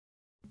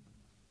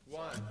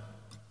1,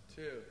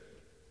 2,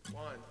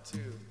 1, 2,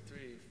 3,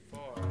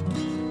 4.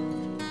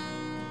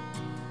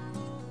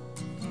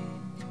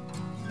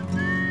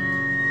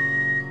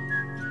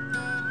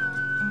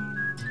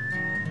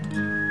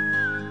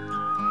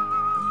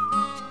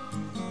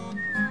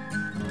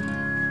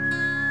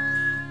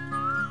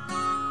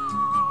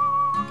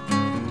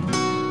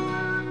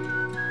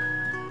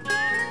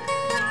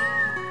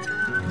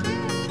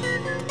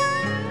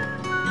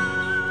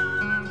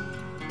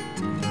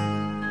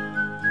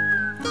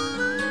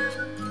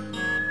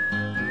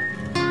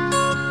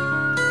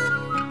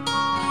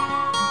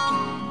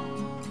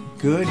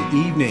 Good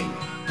evening.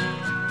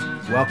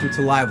 Welcome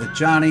to Live with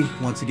Johnny.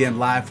 Once again,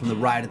 live from the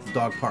Ride at the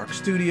Dog Park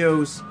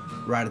Studios.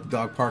 Ride at the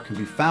Dog Park can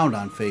be found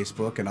on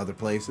Facebook and other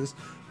places,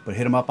 but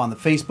hit them up on the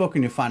Facebook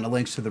and you'll find the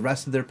links to the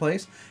rest of their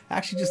place.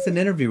 Actually, just an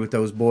interview with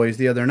those boys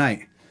the other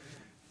night.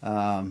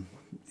 I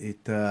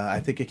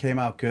think it came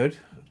out good.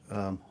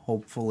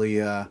 Hopefully,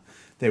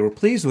 they were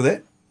pleased with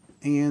it,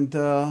 and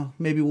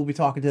maybe we'll be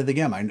talking to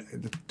them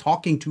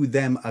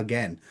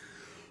again.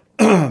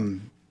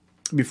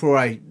 Before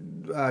I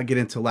get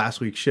into last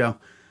week's show,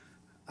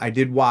 I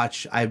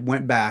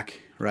went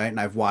back, right, and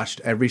I've watched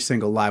every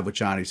single Live with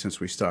Johnny since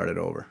we started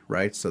over,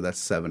 right? So that's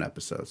 7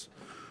 episodes.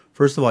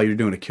 First of all, you're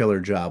doing a killer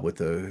job with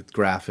the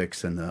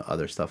graphics and the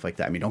other stuff like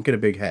that. I mean, don't get a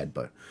big head,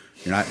 but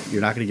you're not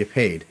going to get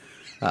paid.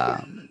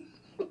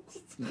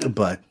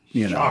 But,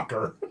 you know.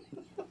 Shocker.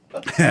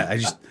 I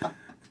just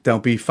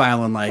don't be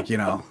filing like, you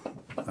know,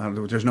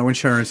 there's no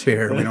insurance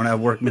here. We don't have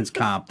workman's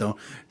comp.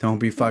 Don't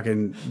be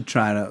fucking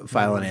trying to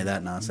file any of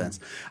that nonsense.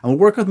 I'm going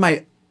to work with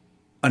my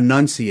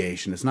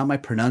enunciation. It's not my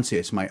pronunciation,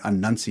 it's my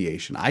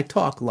enunciation. I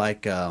talk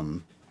like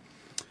I'm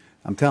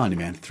telling you,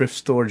 man, thrift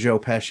store Joe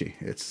Pesci.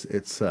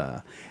 It's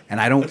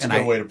and I don't That's a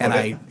good way to put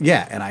it.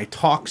 And I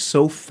talk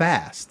so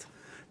fast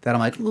that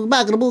I'm like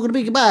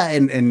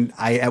and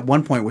I at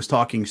one point was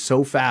talking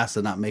so fast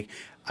and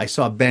I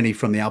saw Benny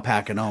from the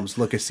Alpaca Gnomes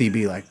look at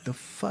CB like, the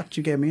fuck did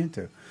you get me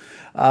into?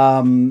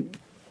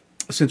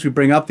 Since we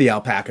bring up the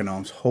Alpaca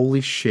Gnomes, holy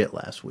shit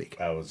last week.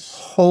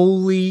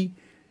 Holy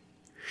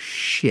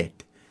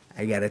shit.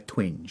 I got a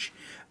twinge.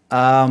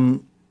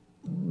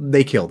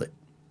 They killed it.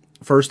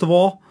 First of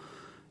all,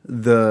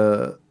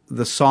 the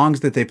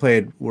songs that they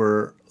played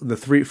were, the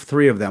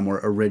three of them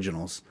were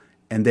originals,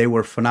 and they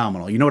were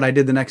phenomenal. You know what I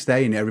did the next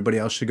day, and everybody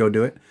else should go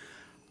do it?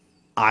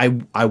 I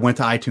went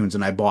to iTunes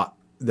and I bought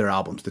their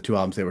albums, the 2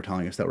 albums they were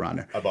telling us that were on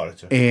there. I bought it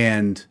too.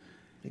 And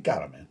You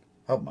got them, man.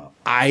 Help them out.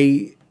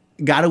 I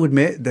got to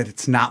admit that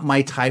it's not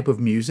my type of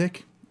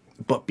music,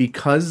 but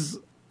because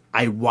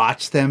I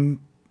watch them,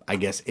 I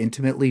guess,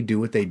 intimately do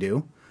what they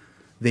do,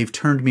 they've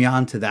turned me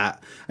on to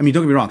that. I mean,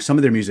 don't get me wrong, some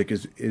of their music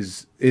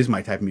is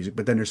my type of music,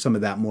 but then there's some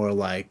of that more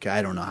like,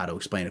 I don't know how to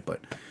explain it, but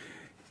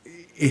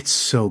it's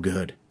so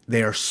good.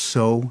 They are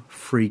so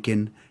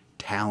freaking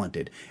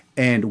talented.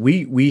 And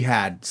we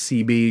had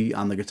CB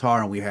on the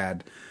guitar, and we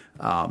had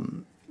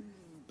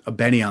a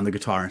Benny on the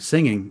guitar and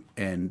singing,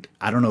 and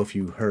I don't know if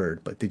you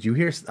heard, but did you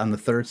hear on the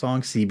third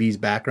song CB's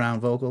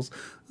background vocals?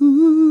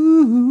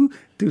 Ooh,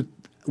 dude,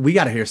 we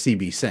got to hear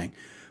CB sing.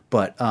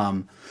 But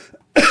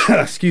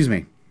excuse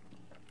me.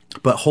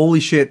 But holy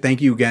shit,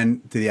 thank you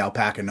again to the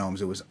Alpaca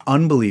Gnomes. It was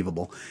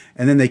unbelievable.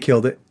 And then they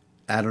killed it.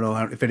 I don't know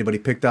if anybody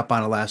picked up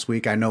on it last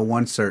week. I know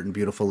one certain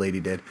beautiful lady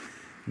did.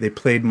 They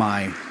played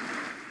mine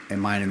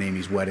and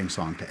Amy's wedding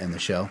song to end the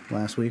show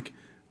last week.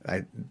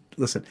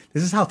 Listen,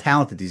 this is how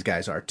talented these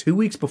guys are. 2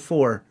 weeks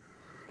before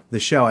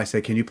the show, I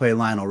said, can you play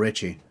Lionel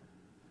Richie?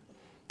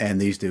 And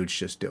these dudes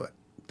just do it.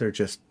 They're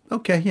just,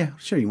 okay, yeah,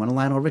 sure. You want a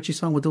Lionel Richie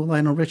song? We'll do a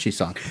Lionel Richie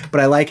song. But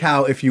I like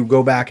how if you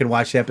go back and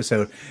watch the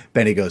episode,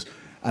 Benny goes,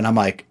 and I'm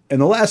like,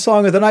 and the last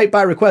song of the night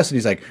by request. And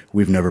he's like,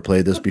 we've never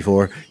played this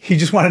before. He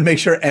just wanted to make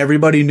sure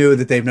everybody knew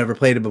that they've never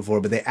played it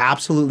before. But they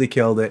absolutely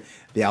killed it.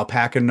 The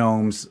Alpaca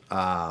Gnomes,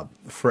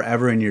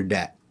 forever in your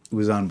debt. It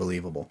was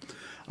unbelievable.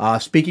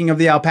 Speaking of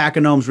the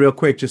Alpaca Gnomes, real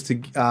quick, just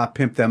to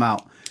pimp them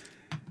out.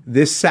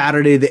 This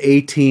Saturday, the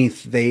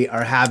 18th, they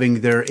are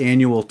having their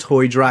annual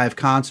Toy Drive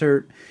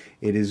concert.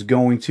 It is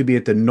going to be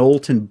at the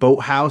Knowlton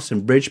Boathouse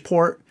in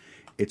Bridgeport.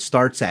 It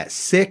starts at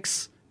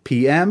 6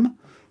 p.m.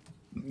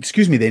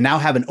 Excuse me, they now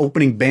have an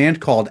opening band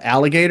called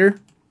Alligator.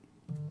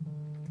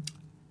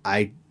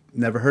 I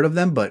never heard of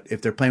them, but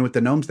if they're playing with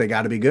the Gnomes, they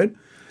got to be good.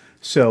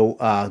 So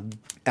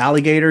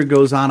Alligator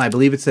goes on, I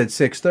believe it's at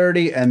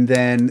 6:30, and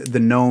then the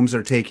Gnomes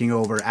are taking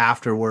over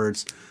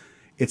afterwards.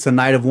 It's a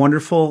night of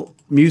wonderful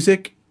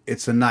music.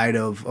 It's a night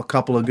of a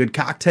couple of good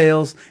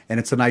cocktails, and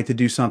it's a night to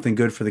do something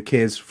good for the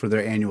kids for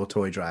their annual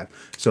toy drive.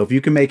 So if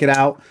you can make it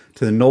out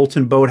to the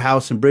Knowlton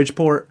Boathouse in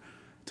Bridgeport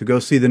to go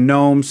see the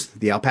Gnomes,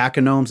 the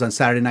Alpaca Gnomes, on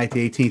Saturday night,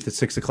 the 18th at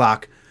 6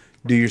 o'clock,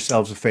 do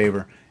yourselves a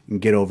favor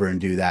and get over and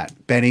do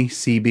that. Benny,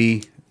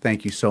 CB,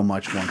 thank you so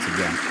much once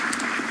again.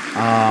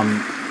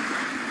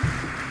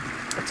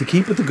 To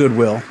keep with the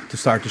goodwill to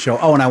start the show.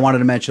 Oh, and I wanted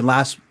to mention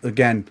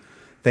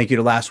thank you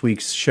to last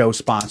week's show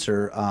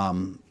sponsor,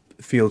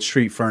 Field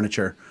Street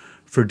Furniture,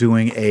 for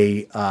doing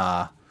a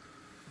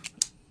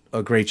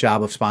a great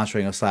job of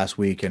sponsoring us last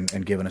week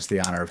and giving us the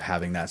honor of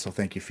having that. So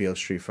thank you, Field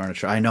Street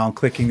Furniture. I know I'm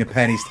clicking the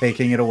pennies,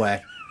 taking it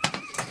away.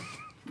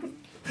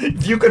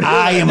 You could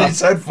hear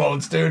these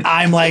headphones, dude.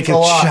 I'm like a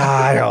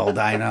child.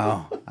 I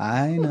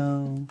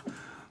know.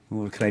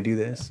 Well, can I do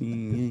this?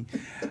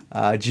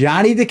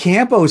 Johnny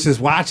DeCampos is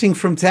watching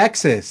from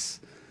Texas.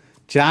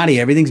 Johnny,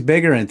 everything's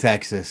bigger in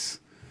Texas.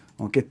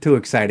 Don't get too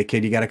excited,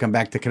 kid. You got to come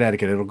back to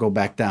Connecticut. It'll go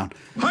back down.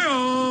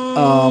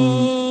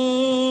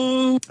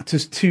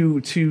 Just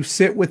to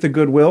sit with the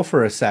goodwill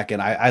for a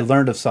second, I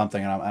learned of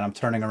something, and I'm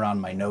turning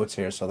around my notes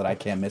here so that I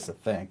can't miss a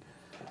thing.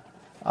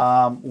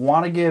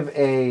 Want to give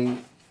a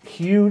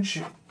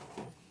huge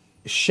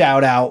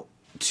shout out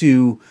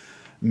to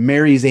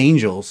Mary's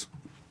Angels,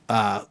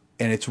 and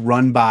it's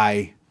run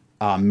by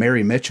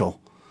Mary Mitchell,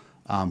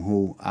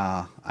 who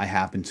I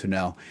happen to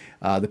know.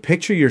 The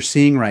picture you're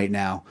seeing right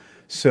now,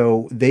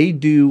 so they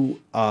do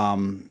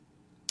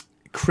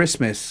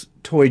Christmas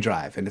toy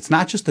drive, and it's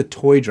not just a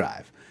toy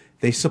drive.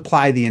 They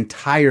supply the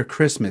entire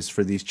Christmas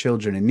for these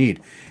children in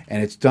need,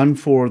 and it's done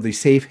for the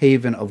Safe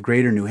Haven of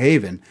Greater New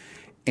Haven,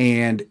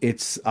 and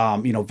it's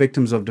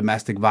victims of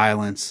domestic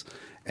violence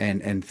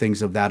and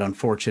things of that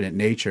unfortunate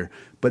nature.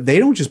 But they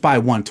don't just buy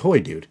one toy,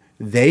 dude.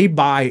 They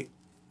buy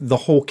the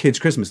whole kid's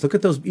Christmas. Look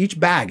at those. Each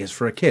bag is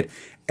for a kid,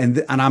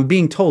 and I'm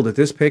being told that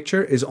this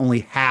picture is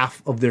only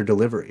half of their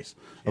deliveries.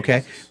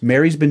 Okay,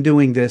 Mary's been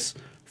doing this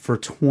for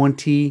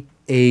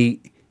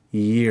 28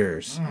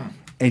 years,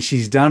 and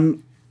she's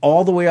done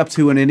all the way up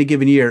to, in any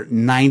given year,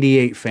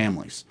 98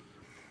 families.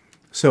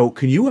 So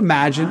can you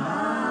imagine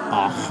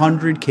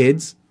 100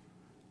 kids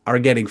are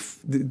getting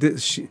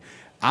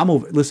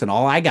listen,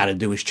 all I got to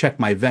do is check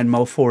my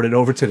Venmo, forward it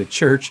over to the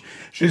church.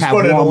 She's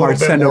putting a little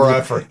bit more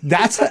effort.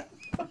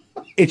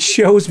 It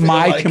shows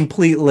my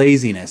complete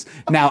laziness.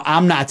 Now,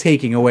 I'm not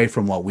taking away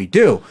from what we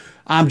do.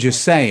 I'm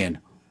just saying,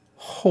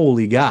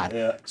 holy God.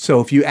 Yeah.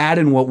 So if you add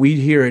in what we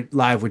hear at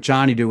Live with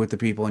Johnny do with the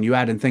people, and you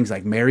add in things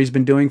like Mary's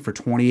been doing for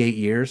 28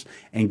 years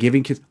and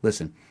giving kids,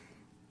 listen,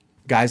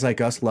 guys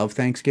like us love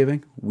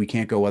Thanksgiving. We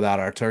can't go without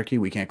our turkey.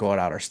 We can't go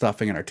without our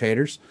stuffing and our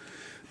taters.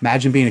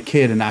 Imagine being a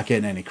kid and not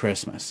getting any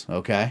Christmas,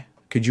 okay?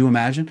 Could you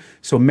imagine?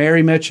 So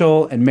Mary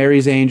Mitchell and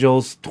Mary's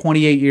Angels,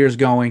 28 years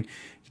going,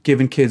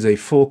 giving kids a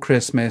full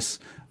Christmas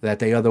that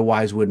they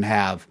otherwise wouldn't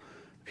have.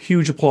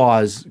 Huge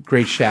applause,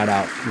 great shout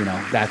out.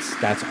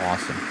 That's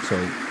awesome. So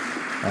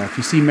if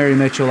you see Mary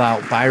Mitchell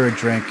out, buy her a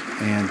drink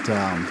and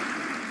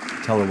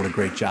tell her what a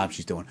great job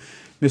she's doing.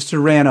 Mr.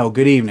 Rano,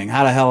 good evening.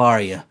 How the hell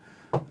are you?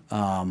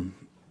 Mr.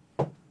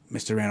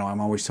 Rano,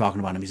 I'm always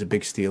talking about him. He's a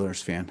big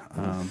Steelers fan.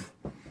 I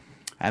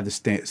have the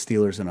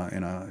Steelers in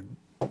a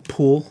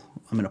pool.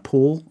 I'm in a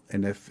pool,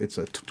 and if it's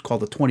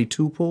called the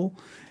 22 pool,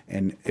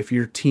 and if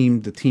the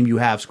team you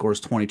have scores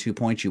 22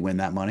 points, you win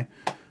that money.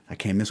 I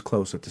came this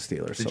close with the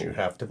Steelers. Did you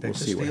have to pick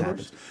the Steelers? What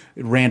happens.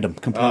 Random,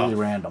 completely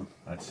random.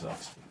 That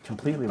sucks.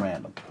 Completely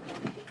random.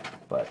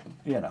 But,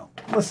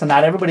 listen,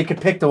 not everybody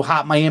could pick the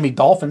hot Miami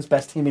Dolphins,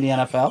 best team in the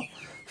NFL.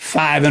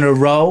 5 in a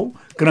row,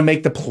 gonna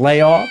make the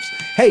playoffs.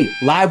 Hey,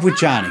 Live with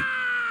Johnny.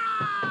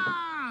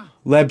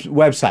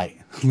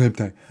 Website.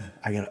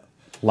 I got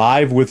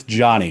Live with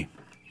Johnny.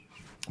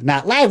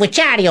 Not Live with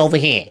Johnny over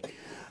here.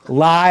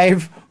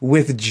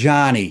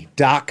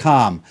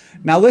 LiveWithJohnny.com.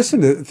 Now listen,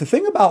 the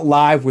thing about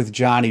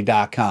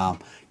LiveWithJohnny.com,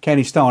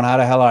 Kenny Stone, how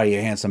the hell are you,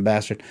 handsome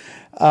bastard?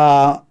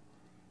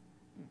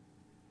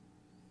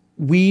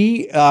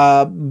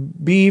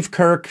 Beef,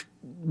 Kirk,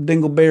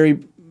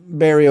 Dingleberry,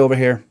 Barry over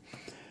here.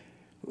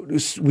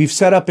 We've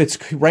set up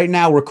right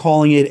now we're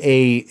calling it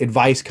a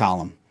advice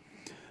column.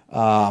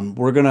 I'm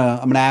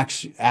gonna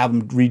actually have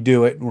them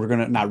redo it. We're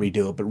gonna not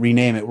redo it, but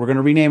rename it. We're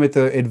gonna rename it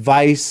the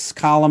advice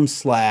column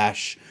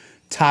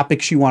 /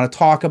 topics you want to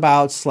talk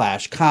about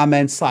 /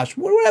 comments /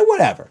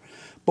 whatever.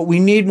 But we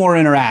need more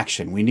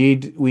interaction. We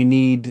need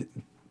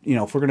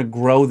if we're gonna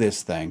grow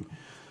this thing,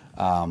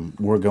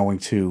 we're going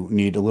to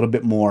need a little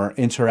bit more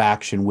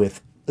interaction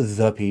with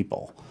the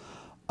people.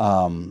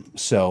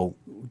 So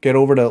get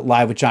over to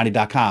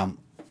livewithjohnny.com.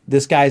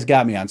 This guy's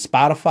got me on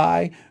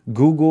Spotify,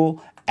 Google,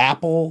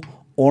 Apple,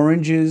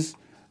 Oranges,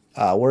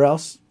 where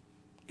else?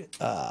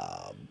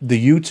 The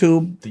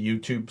YouTube. The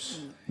YouTubes.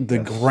 The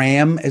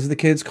Gram, as the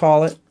kids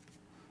call it.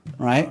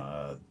 Right?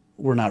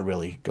 We're not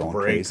really going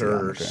crazy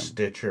on the Gram.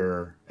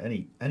 Stitcher,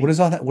 any. What is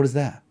all that? What is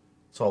that?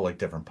 It's all like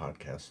different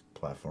podcast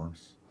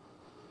platforms.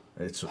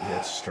 It's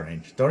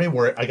strange. Don't even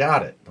worry. I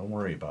got it. Don't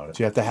worry about it.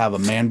 Do you have to have a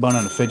man bun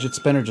and a fidget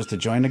spinner just to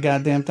join the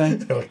goddamn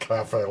thing? A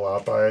cafe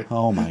latte.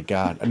 Oh my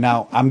God.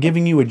 Now, I'm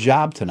giving you a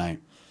job tonight.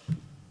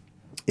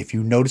 If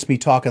you notice me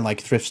talking like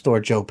thrift store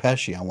Joe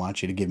Pesci, I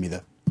want you to give me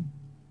the...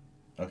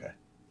 Okay.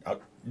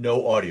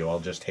 No audio. I'll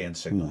just hand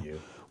signal you.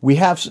 We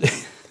have...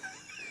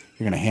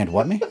 You're going to hand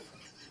what me?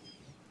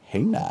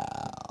 Hey now.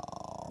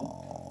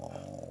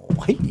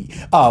 Hey.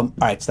 All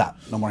right, stop.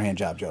 No more hand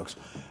job jokes.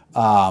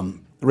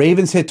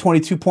 Ravens hit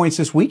 22 points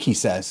this week, he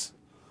says.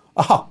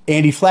 Oh,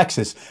 Andy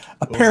flexes.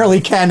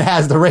 Apparently Ken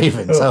has the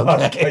Ravens.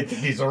 Okay. I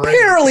think he's a Ravens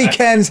Apparently fan.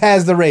 Ken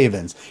has the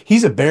Ravens.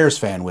 He's a Bears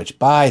fan, which,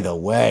 by the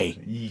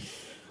way...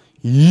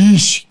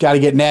 Yeesh, got to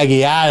get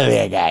Nagy out of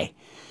there, guy.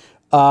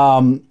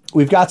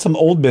 We've got some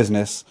old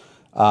business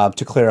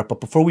to clear up, but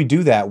before we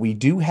do that, we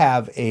do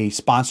have a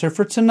sponsor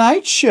for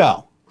tonight's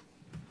show.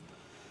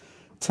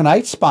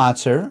 Tonight's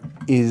sponsor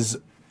is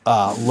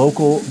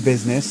local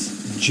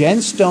business,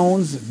 Jen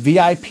Stone's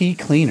VIP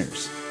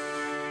Cleaners.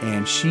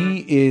 And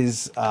she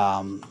is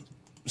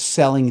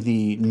selling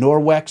the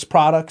Norwex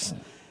products.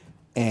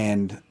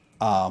 And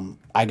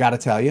I got to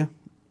tell you,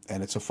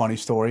 and it's a funny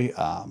story,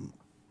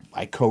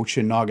 I coach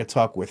in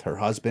Naugatuck with her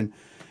husband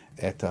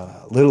at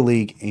Little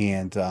League,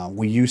 and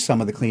we use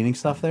some of the cleaning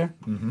stuff there.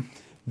 Mm-hmm.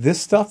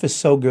 This stuff is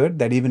so good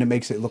that even it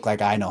makes it look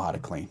like I know how to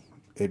clean.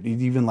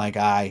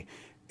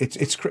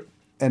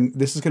 And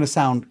this is going to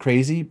sound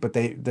crazy, but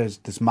there's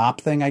this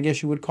mop thing, I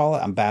guess you would call it.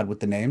 I'm bad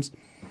with the names.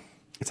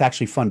 It's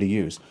actually fun to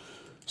use.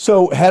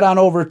 So head on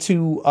over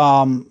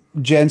to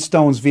Jen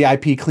Stone's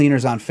VIP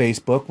Cleaners on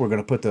Facebook. We're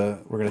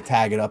gonna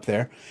tag it up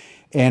there,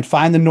 and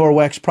find the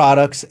Norwex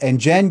products. And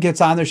Jen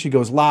gets on there. She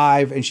goes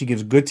live and she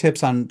gives good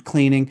tips on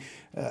cleaning.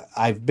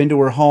 I've been to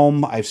her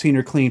home. I've seen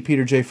her clean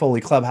Peter J.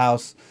 Foley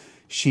Clubhouse.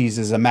 She's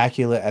as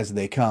immaculate as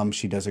they come.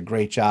 She does a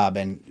great job,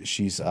 and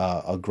she's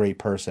a great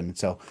person.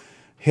 So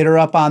hit her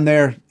up on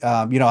there.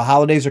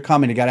 Holidays are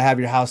coming. You got to have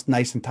your house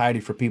nice and tidy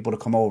for people to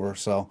come over.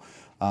 So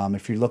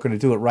if you're looking to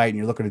do it right and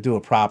you're looking to do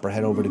it proper,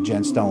 head over to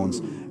Jen Stone's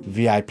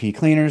VIP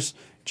Cleaners.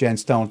 Jen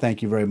Stone,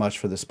 thank you very much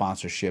for the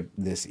sponsorship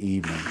this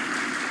evening.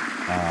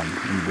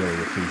 We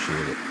really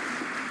appreciate it.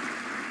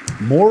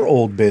 More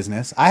old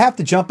business. I have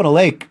to jump in a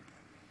lake.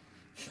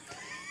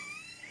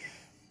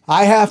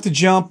 I have to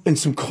jump in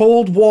some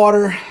cold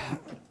water,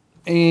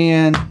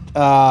 and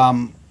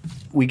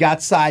we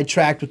got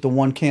sidetracked with the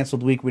one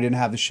canceled week. We didn't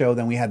have the show.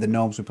 Then we had the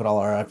gnomes. We put all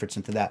our efforts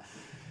into that.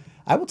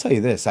 I will tell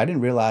you this. I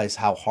didn't realize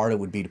how hard it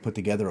would be to put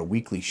together a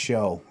weekly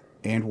show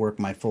and work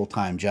my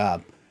full-time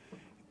job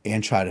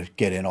and try to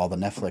get in all the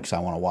Netflix I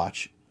want to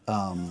watch.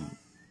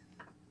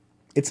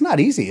 It's not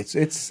easy.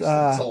 It's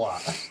a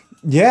lot.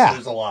 Yeah.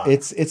 There's a lot.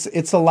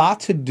 It's a lot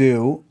to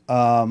do.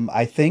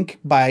 I think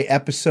by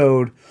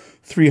episode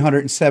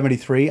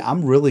 373,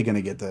 I'm really going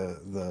to get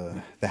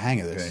the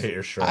hang of this. Hit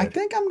your stride. I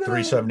think I'm going to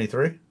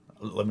 373?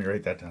 Let me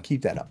write that down.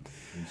 keep that up.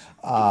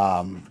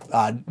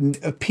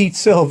 Pete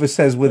Silva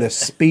says with a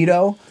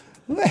Speedo.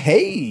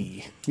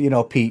 Hey,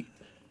 Pete,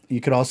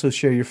 you could also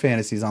share your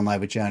fantasies on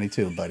Live with Johnny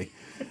too, buddy.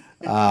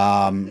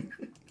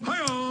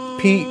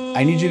 Pete,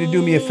 I need you to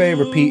do me a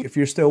favor, Pete, if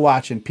you're still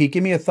watching. Pete,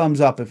 give me a thumbs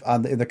up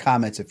in the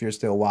comments if you're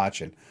still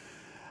watching.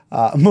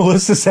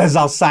 Melissa says,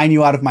 I'll sign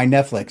you out of my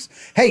Netflix.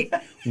 Hey,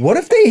 what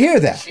if they hear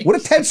that? What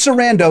if Ted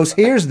Sarandos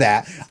hears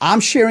that? I'm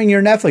sharing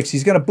your Netflix.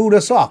 He's going to boot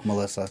us off,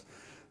 Melissa.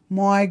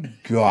 My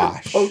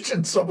gosh. You're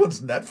poaching someone's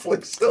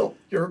Netflix still?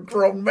 You're a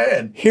grown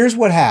man. Here's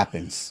what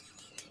happens.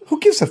 Who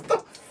gives a...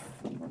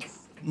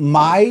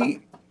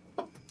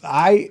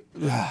 I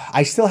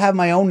still have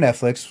my own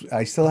Netflix.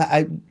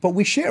 But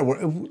we share.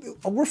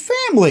 We're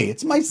family.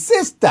 It's my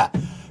sister.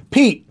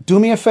 Pete, do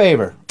me a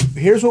favor.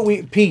 Here's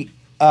what Pete,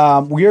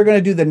 we are going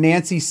to do the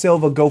Nancy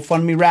Silva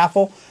GoFundMe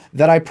raffle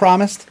that I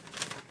promised.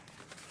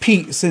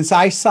 Pete, since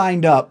I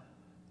signed up,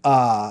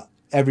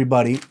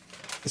 everybody,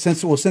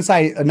 since I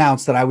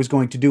announced that I was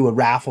going to do a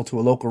raffle to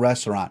a local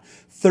restaurant,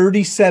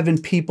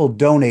 37 people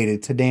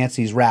donated to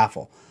Nancy's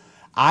raffle.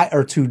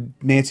 To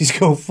Nancy's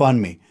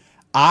GoFundMe.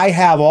 I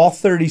have all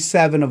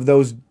 37 of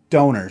those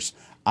donors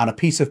on a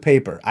piece of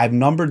paper. I've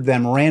numbered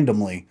them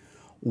randomly,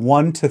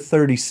 1 to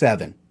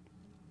 37.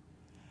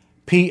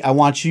 Pete, I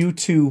want you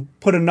to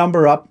put a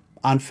number up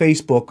on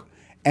Facebook,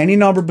 any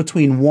number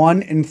between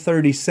 1 and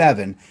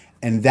 37,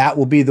 and that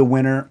will be the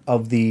winner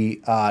of the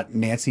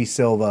Nancy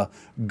Silva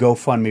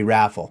GoFundMe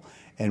raffle.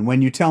 And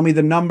when you tell me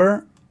the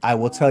number, I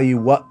will tell you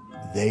what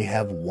they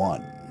have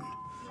won.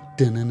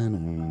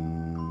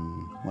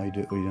 What are you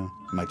doing?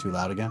 Am I too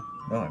loud again?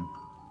 No,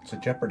 it's a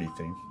Jeopardy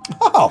theme.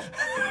 Oh,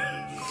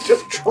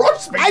 just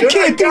trust me. I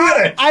can't do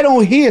it. I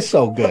don't hear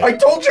so good. I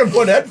told you to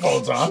put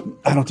headphones on.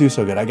 I don't do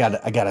so good. I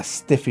got a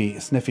sniffy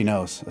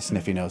nose, a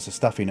stuffy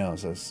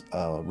nose,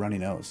 a runny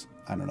nose.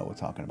 I don't know what we're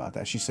talking about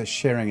that. She says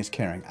sharing is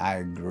caring. I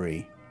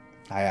agree.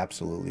 I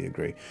absolutely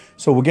agree.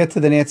 So we'll get to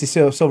the Nancy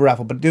Silva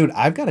raffle. But dude,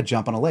 I've got to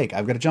jump on a lake.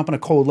 I've got to jump on a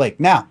cold lake.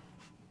 Now,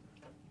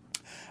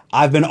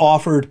 I've been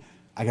offered.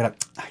 I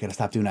gotta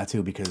stop doing that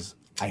too because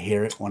I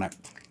hear it when I.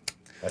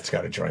 That's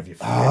got to drive you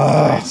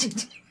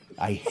crazy.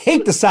 I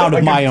hate the sound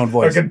of my own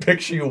voice. I can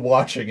picture you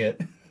watching it.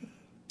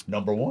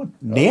 Number one.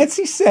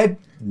 Nancy said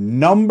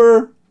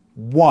number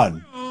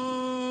one.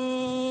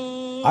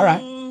 All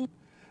right.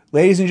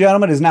 Ladies and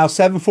gentlemen, it is now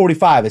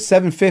 7:45. At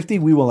 7:50,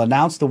 we will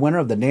announce the winner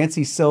of the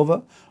Nancy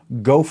Silva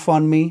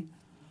GoFundMe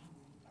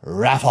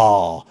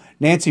raffle.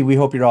 Nancy, we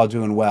hope you're all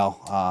doing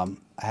well.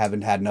 I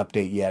haven't had an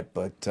update yet,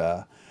 but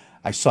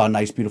I saw a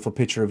nice, beautiful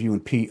picture of you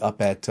and Pete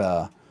up at...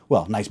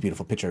 nice,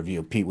 beautiful picture of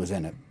you. Pete was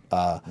in it.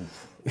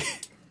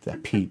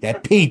 That Pete,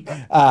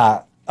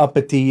 up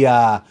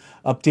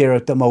there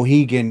at the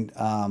Mohegan,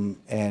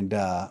 and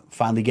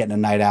finally getting a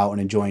night out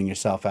and enjoying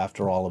yourself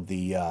after all of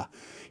the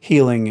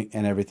healing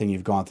and everything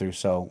you've gone through.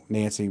 So,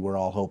 Nancy, we're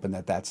all hoping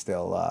that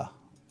still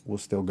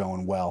was still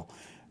going well.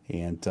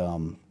 And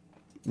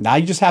now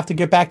you just have to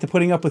get back to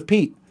putting up with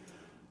Pete.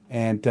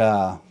 And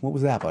what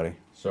was that, buddy?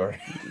 Sorry.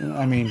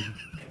 I mean,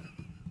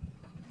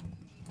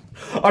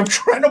 I'm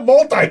trying to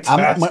multitask.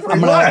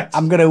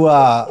 I'm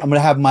gonna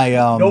have my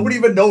Nobody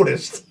even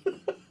noticed.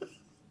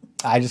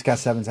 I just got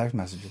 7 text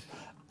messages.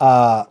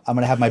 I'm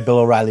gonna have my Bill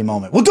O'Reilly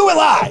moment. We'll do it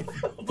live.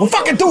 We'll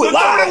fucking do it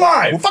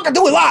live. We'll fucking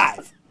do it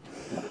live.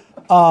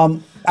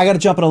 I got to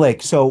jump in a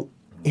lake. So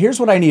here's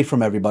what I need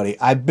from everybody.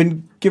 I've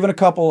been given a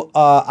couple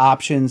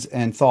options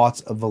and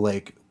thoughts of the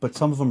lake, but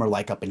some of them are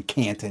like up in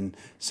Canton.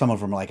 Some of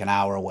them are like an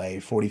hour away,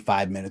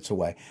 45 minutes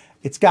away.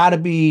 It's got to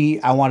be,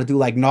 I want to do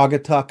like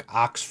Naugatuck,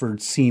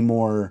 Oxford,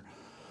 Seymour,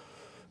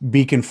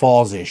 Beacon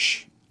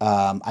Falls-ish.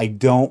 I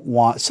don't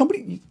want,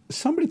 somebody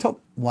told,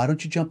 why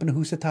don't you jump into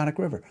Housatonic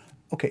River?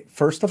 Okay,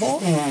 first of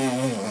all,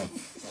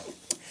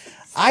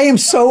 I am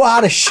so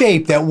out of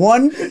shape that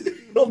one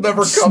It'll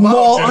never come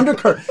small out,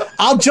 undercurrent.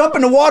 I'll jump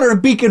in the water in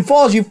Beacon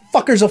Falls. You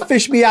fuckers will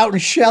fish me out in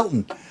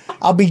Shelton.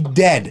 I'll be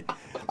dead.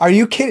 Are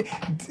you kidding?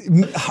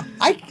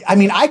 I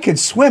mean, I could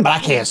swim, but I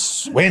can't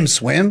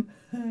swim.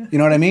 You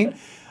know what I mean?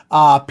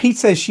 Pete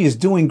says she is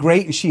doing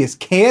great and she is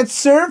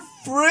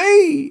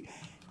cancer-free.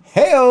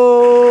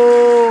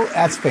 Hey-oh.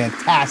 That's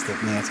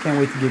fantastic, Nance. Can't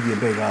wait to give you a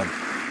big hug.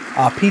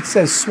 Pete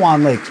says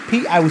Swan Lakes.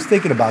 Pete, I was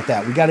thinking about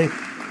that. We got to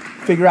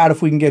figure out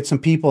if we can get some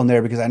people in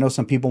there because I know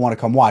some people want to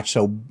come watch.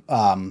 So,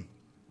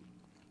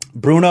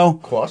 Bruno.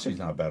 Quasi's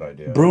not a bad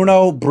idea.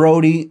 Bruno,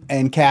 Brody,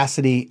 and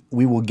Cassidy,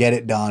 we will get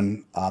it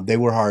done. They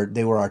were our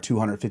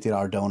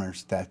 $250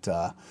 donors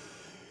that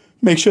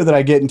make sure that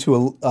I get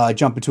into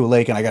jump into a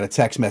lake. And I got a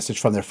text message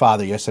from their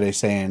father yesterday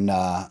saying,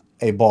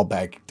 "Hey, ball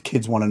bag,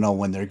 kids want to know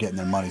when they're getting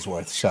their money's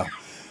worth." So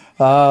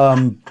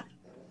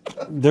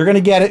they're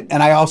gonna get it.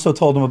 And I also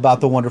told them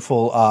about the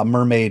wonderful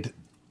mermaid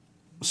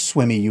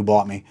swimmy you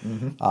bought me.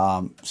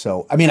 Mm-hmm.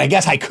 So, I mean, I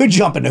guess I could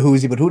jump into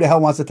Hoosie, but who the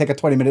hell wants to take a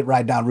 20-minute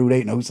ride down Route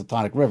 8 in the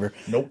Housatonic River?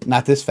 Nope.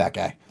 Not this fat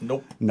guy.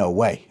 Nope. No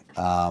way.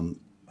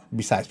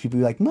 Besides, people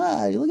be like,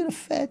 "Ma, you look at a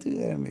fat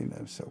dude." I mean,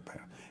 that's so bad.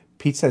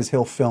 Pete says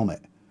he'll film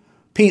it.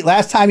 Pete,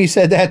 last time you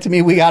said that to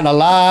me, we got in a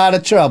lot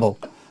of trouble.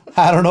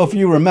 I don't know if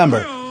you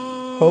remember.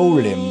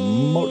 Holy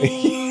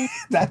moly.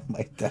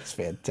 That's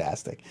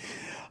fantastic.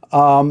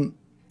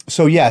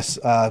 So, yes,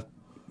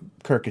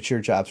 Kirk, it's your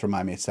jobs.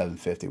 Remind me at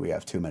 7:50. We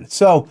have 2 minutes.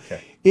 So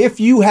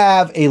if you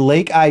have a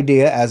lake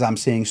idea, as I'm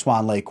seeing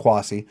Swan Lake,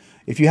 Quasi,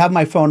 if you have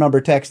my phone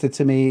number, text it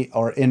to me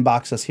or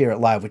inbox us here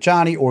at Live with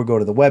Johnny or go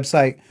to the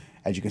website.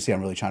 As you can see, I'm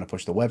really trying to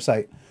push the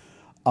website.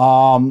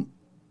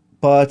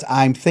 But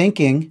I'm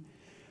thinking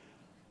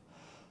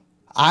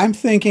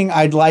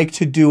I'd like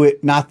to do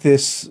it not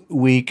this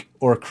week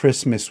or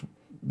Christmas.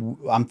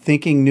 I'm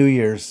thinking New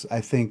Year's. I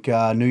think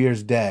New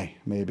Year's Day,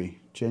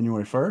 maybe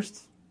January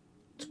 1st.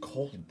 It's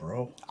cold,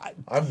 bro.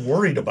 I'm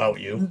worried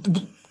about you.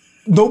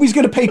 Nobody's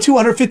going to pay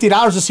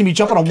 $250 to see me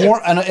jump in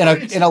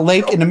a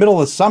lake in the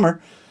middle of summer.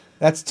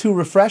 That's too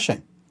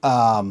refreshing.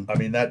 I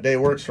mean, that day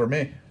works for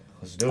me.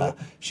 Let's do it.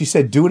 She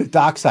said, "Do it at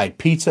Dockside.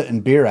 Pizza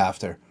and beer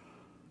after."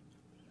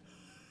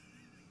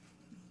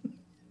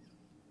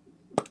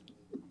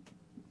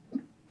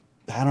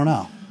 I don't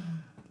know.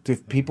 Do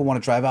people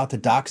want to drive out to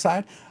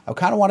Dockside? I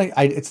kind of want to.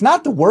 It's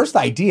not the worst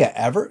idea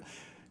ever.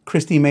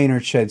 Christy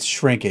Maynard said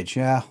shrinkage.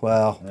 Yeah,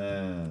 well,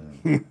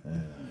 it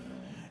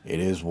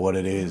is what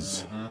it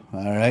is.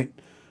 All right.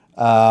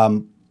 I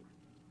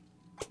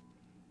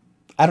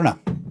don't know,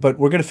 but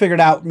we're going to figure it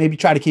out. Maybe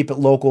try to keep it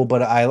local,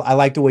 but I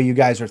like the way you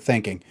guys are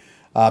thinking.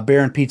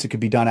 Beer and pizza could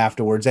be done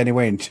afterwards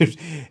anyway, and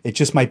it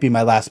just might be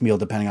my last meal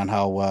depending on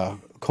how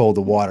cold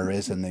the water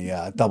is and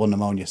the double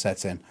pneumonia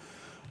sets in.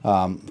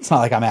 It's not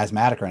like I'm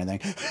asthmatic or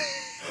anything.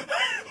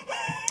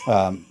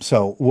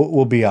 So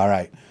we'll be all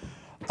right.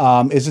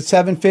 Is it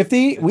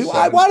 7:50?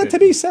 I want it to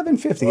be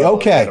 7:50. Well,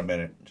 okay. Wait a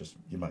minute.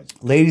 You might.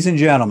 Ladies and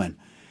gentlemen,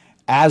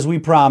 as we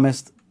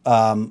promised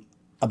about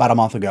a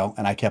month ago,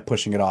 and I kept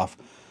pushing it off,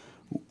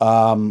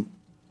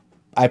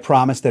 I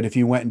promised that if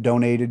you went and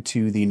donated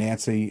to the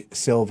Nancy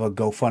Silva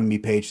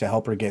GoFundMe page to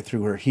help her get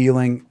through her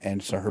healing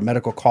and so her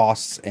medical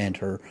costs and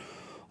her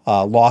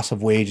loss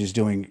of wages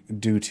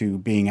due to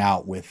being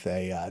out with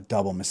a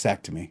double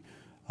mastectomy.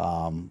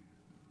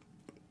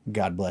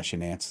 God bless you,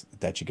 Nance,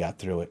 that you got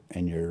through it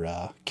and you're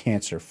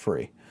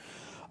cancer-free.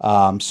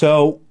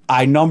 So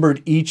I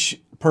numbered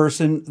each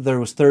person. There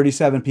was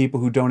 37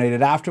 people who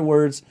donated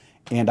afterwards,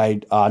 and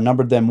I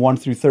numbered them 1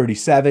 through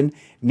 37.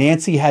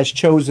 Nancy has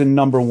chosen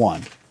number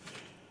 1.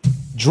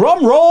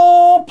 Drum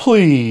roll,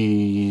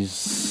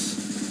 please.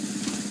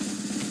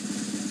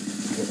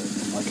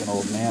 I'm like an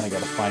old man. I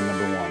got to find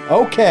number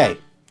 1. Okay.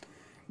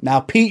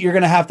 Now, Pete, you're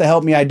going to have to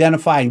help me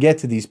identify and get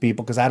to these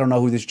people because I don't know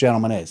who this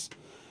gentleman is.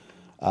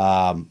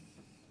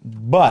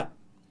 But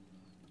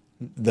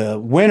the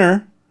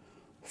winner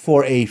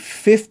for a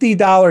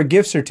 $50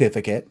 gift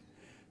certificate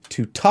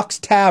to Tuck's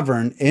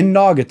Tavern in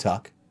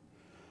Naugatuck,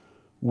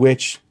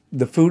 which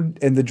the food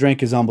and the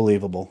drink is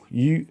unbelievable.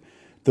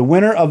 The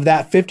winner of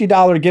that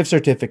 $50 gift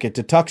certificate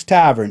to Tuck's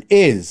Tavern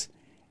is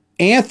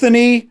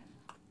Anthony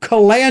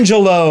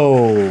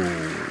Colangelo.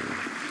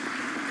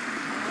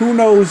 who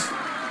knows?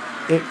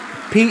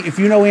 Pete, if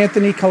you know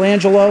Anthony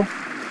Colangelo,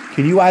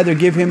 can you either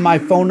give him my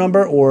phone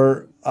number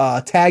or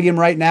tag him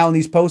right now in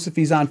these posts if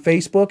he's on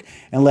Facebook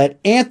and let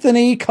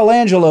Anthony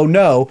Colangelo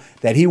know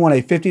that he won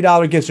a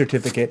 $50 gift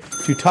certificate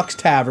to Tuck's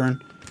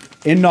Tavern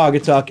in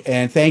Naugatuck.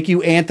 And thank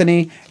you,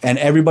 Anthony, and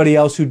everybody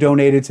else who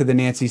donated to the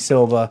Nancy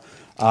Silva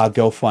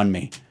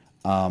GoFundMe.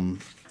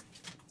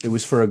 It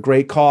was for a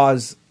great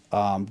cause,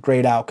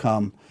 great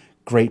outcome,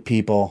 great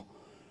people,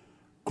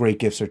 great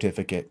gift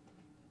certificate.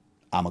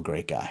 I'm a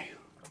great guy.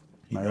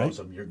 Am I right?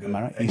 You're good. Am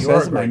I right? And He you are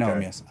says a it. I great know guy.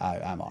 him. Yes,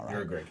 I'm all right.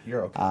 You're great.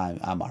 You're okay.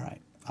 I'm all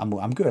right. I'm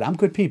good. I'm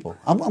good people.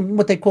 I'm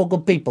what they call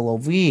good people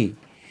over here.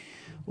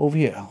 Over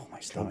here. Oh, my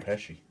Joe stomach.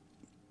 Pesci.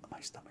 My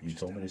stomach. You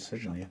told me to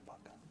signal you.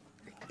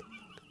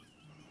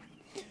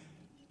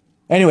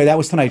 Anyway, that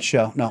was tonight's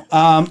show. No,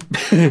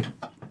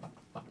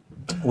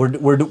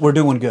 we're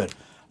doing good.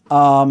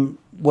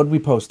 What did we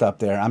post up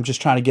there? I'm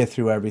just trying to get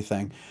through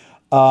everything.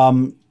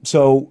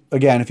 So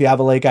again, if you have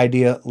a lake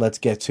idea, let's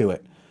get to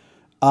it.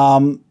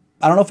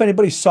 I don't know if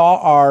anybody saw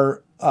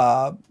our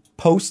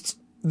posts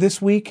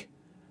this week.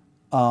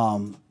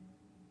 I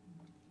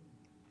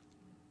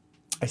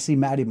see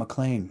Maddie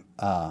McLean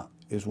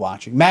is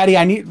watching.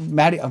 Maddie,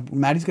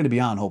 Maddie's going to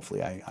be on.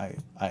 Hopefully, I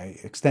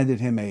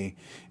extended him a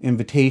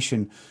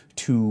invitation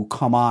to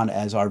come on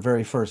as our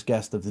very first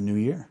guest of the new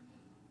year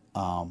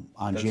on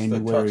That's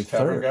January the Tux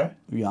Tavern 3rd. guy?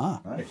 Yeah,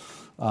 Nice.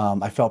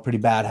 I felt pretty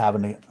bad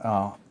having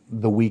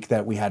the week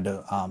that we had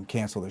to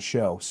cancel the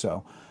show.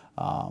 So,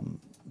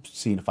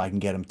 seeing if I can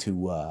get him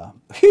to.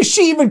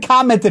 She even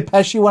commented,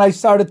 Pesci, when I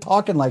started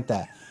talking like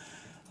that.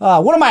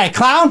 What am I, a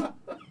clown?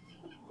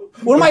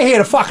 What am I here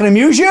to fucking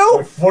amuse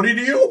you? Funny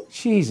to you?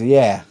 Jeez,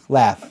 yeah,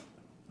 laugh.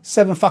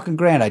 $7 fucking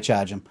grand I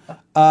charge him.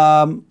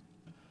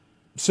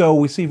 So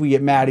we see if we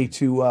get Maddie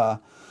to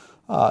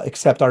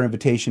accept our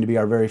invitation to be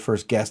our very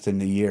first guest in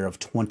the year of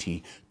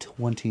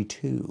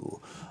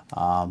 2022.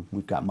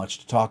 We've got much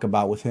to talk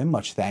about with him,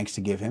 much thanks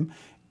to give him.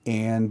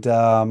 And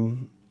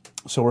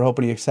so we're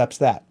hoping he accepts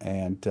that.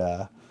 And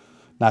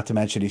not to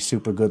mention he's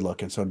super good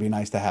looking, so it'd be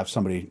nice to have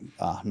somebody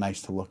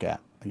nice to look at.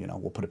 You know,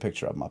 we'll put a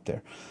picture of him up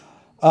there.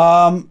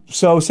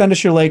 So send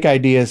us your lake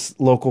ideas,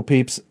 local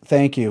peeps.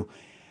 Thank you.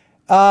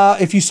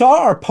 If you saw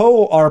our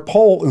poll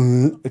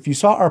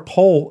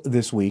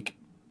this week,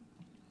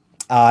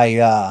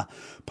 I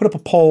put up a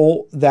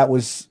poll that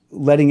was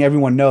letting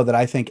everyone know that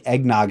I think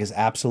eggnog is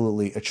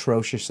absolutely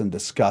atrocious and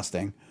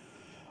disgusting.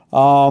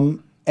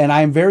 And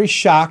I am very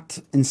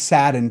shocked and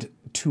saddened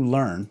to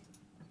learn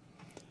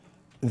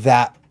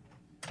that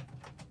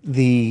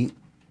the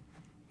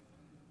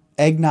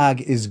eggnog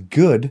is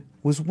good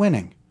was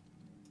winning.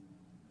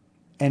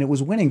 And it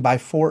was winning by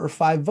 4 or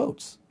 5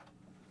 votes.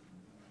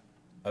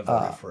 I've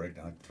voted for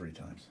eggnog 3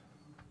 times.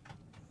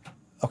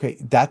 Okay,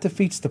 that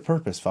defeats the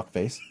purpose,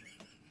 fuckface.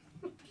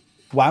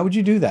 Why would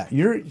you do that?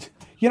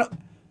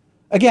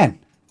 Again,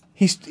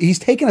 he's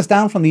taking us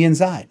down from the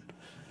inside.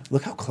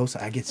 Look how close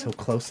I get so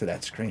close to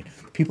that screen.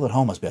 People at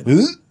home must be like,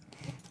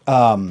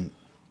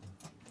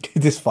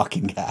 this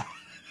fucking guy.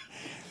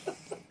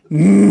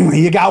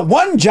 You got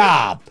one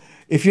job.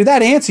 If you're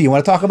that antsy, you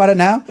want to talk about it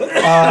now?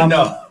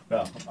 No.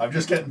 I'm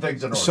just getting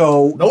things in order.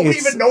 So nobody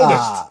even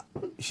noticed.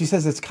 She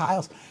says it's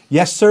Kyle's.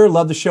 Yes, sir.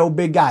 Love the show,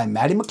 big guy,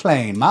 Maddie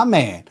McLean, my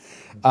man.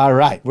 All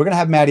right, we're gonna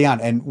have Maddie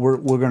on, and we're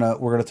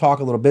gonna talk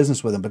a little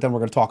business with him, but then we're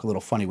gonna talk a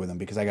little funny with him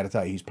because I got to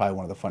tell you, he's probably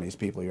one of the funniest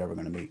people you're ever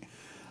gonna meet.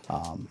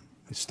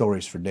 His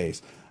stories for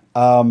days,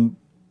 and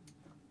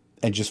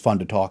just fun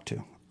to talk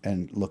to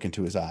and look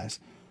into his eyes.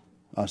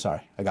 Oh,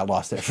 sorry, I got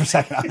lost there for a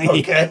second.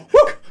 Okay,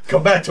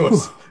 come back to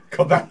us.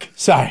 Come back.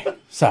 Sorry.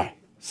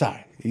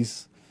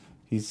 He's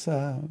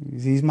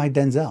my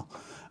Denzel.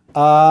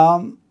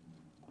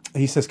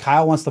 He says,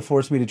 Kyle wants to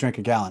force me to drink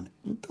a gallon.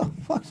 What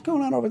the fuck's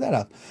going on over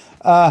that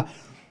house?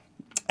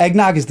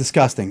 Eggnog is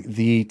disgusting.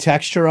 The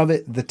texture of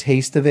it, the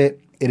taste of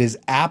it, it is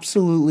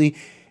absolutely...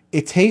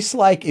 It tastes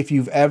like if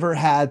you've ever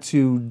had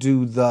to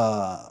do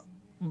the...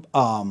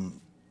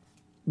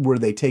 where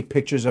they take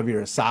pictures of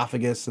your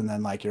esophagus and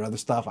then like your other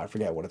stuff. I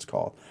forget what it's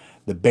called.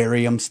 The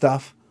barium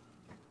stuff.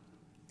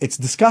 It's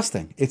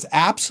disgusting. It's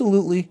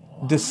absolutely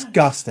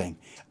disgusting.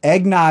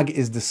 Eggnog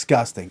is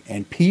disgusting.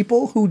 And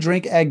people who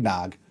drink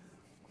eggnog...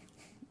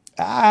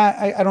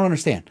 I don't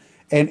understand.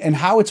 And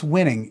how it's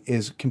winning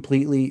is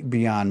completely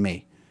beyond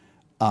me.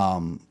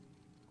 I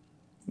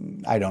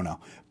don't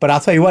know. But I'll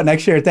tell you what,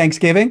 next year at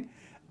Thanksgiving,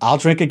 I'll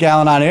drink a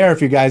gallon on air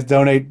if you guys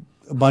donate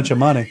a bunch of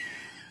money.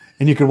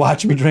 And you can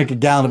watch me drink a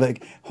gallon of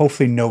it.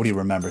 Hopefully nobody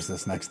remembers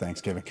this next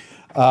Thanksgiving.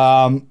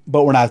 But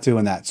we're not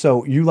doing that.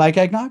 So you like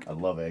eggnog? I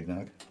love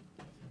eggnog.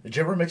 Did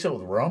you ever mix it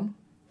with rum?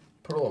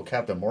 Put a little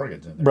Captain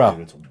Morgan's in there, Bro,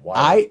 dude. It's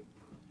wild.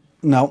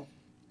 No.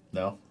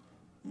 No?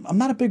 I'm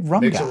not a big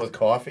rum Mix guy. it with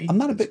coffee? I'm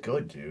not a It's big...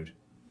 good, dude. I'm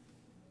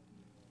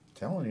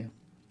telling you.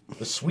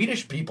 The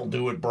Swedish people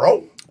do it,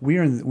 bro.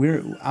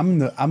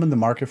 I'm in the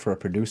market for a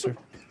producer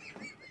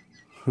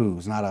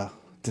who's not a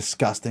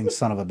disgusting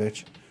son of a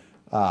bitch.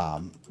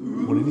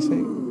 What did he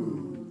say?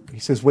 He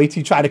says, "Wait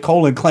till you try the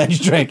colon cleanse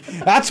drink."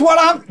 That's what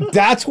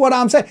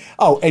I'm saying.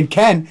 Oh, and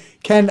Ken,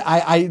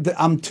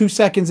 I'm 2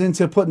 seconds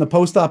into putting the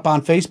post up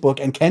on Facebook,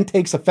 and Ken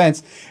takes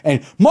offense.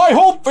 And my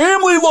whole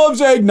family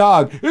loves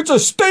eggnog. It's a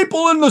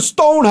staple in the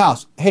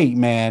Stonehouse. Hey,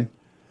 man,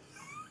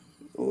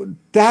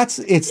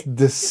 it's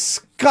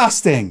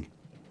disgusting.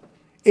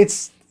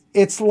 It's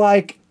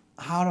like,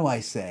 how do I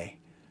say?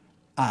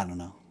 I don't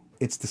know.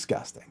 It's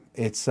disgusting.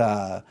 It's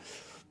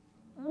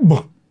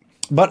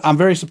But I'm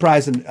very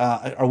surprised. And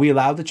are we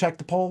allowed to check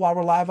the poll while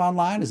we're live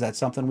online? Is that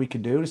something we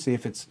could do to see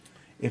if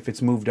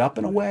it's moved up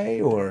in a way?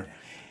 Or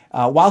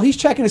while he's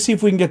checking to see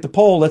if we can get the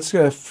poll, let's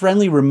get a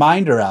friendly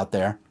reminder out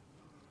there.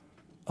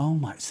 Oh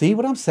my! See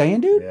what I'm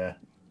saying, dude? Yeah.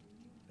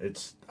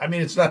 It's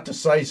not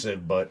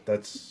decisive, but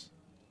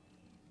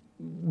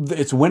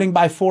It's winning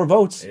by 4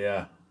 votes.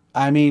 yeah.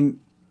 I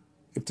mean,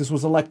 if this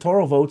was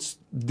electoral votes,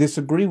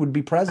 disagree would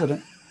be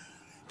president.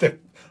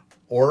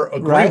 Or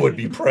agree Right? would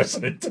be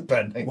president,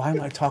 depending. Why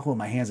am I talking with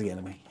my hands again?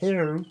 I'm like,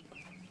 here,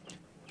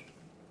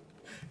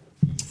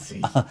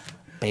 Easy.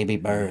 baby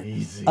bird.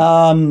 Easy.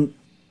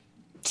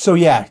 So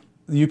yeah,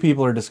 you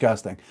people are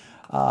disgusting.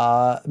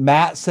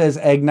 Matt says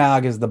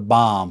eggnog is the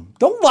bomb.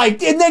 Don't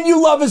like, and then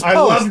you love his post. I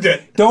loved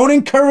it. Don't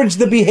encourage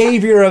the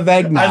behavior of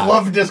eggnog. I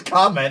loved this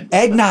comment.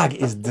 Eggnog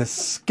is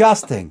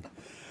disgusting.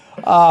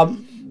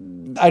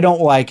 I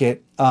don't like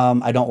it.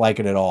 I don't like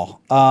it at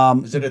all.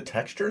 Is it a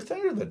texture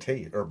thing or the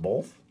taste or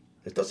both?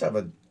 It does have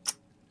a.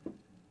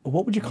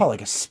 What would you call it?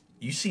 Like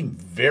You seem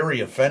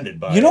very offended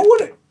by it. you know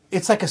what?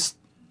 It's like a.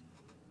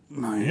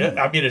 Yeah,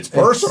 I mean, it's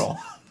personal.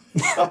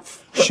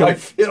 Show- I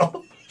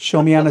feel.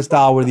 Show me on this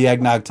doll where the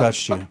eggnog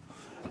touched you.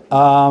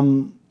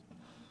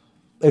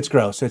 It's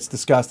gross. It's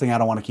disgusting. I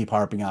don't want to keep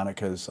harping on it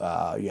because,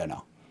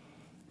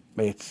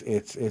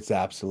 it's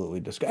absolutely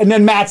disgusting. And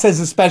then Matt says,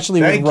 especially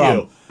Thank with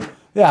rum. you.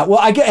 Yeah.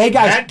 Well, hey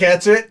guys, Matt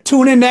gets it.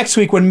 tune in next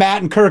week when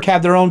Matt and Kirk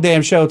have their own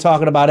damn show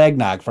talking about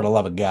eggnog. For the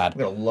love of God. I'm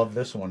gonna love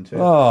this one too.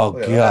 Oh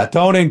Look at God! that.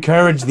 Don't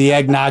encourage the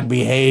eggnog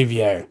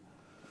behavior.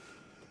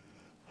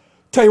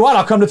 Tell you what,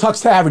 I'll come to Tuck's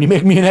Tavern. You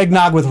make me an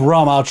eggnog with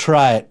rum, I'll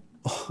try it.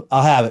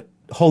 I'll have it.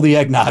 Hold the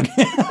eggnog.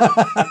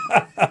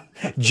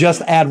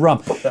 Just add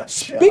rum.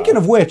 Speaking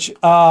of which,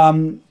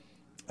 and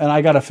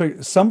I got to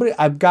figure somebody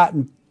I've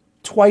gotten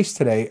twice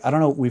today. I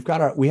don't know.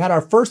 We had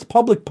our first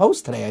public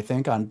post today, I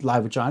think, on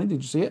Live with Johnny.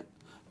 Did you see it?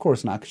 Of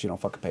course not, because you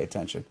don't fucking pay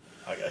attention.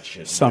 I got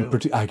shit to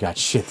do. I got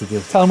shit to do.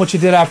 Tell him what you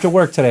did after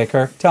work today,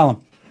 Kirk. Tell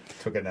him.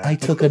 Took a nap. I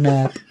took a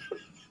nap.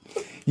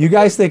 You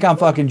guys think I'm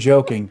fucking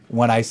joking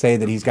when I say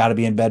that he's got to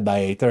be in bed by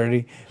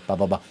 8:30? Blah,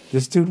 blah, blah.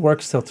 This dude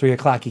works till 3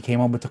 o'clock. He came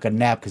home and took a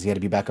nap because he had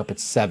to be back up at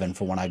 7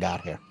 for when I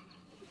got here.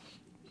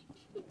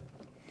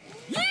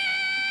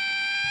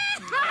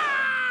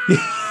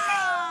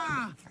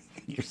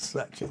 You're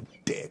such a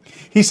dick.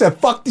 He said,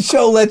 fuck the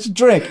show, let's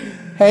drink.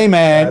 Hey,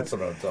 man. That's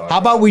what I'm talking How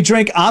about we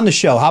drink on the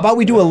show? How about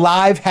we do a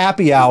live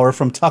happy hour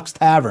from Tuck's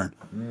Tavern?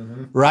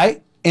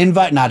 Right?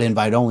 Not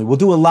invite only. We'll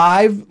do a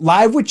live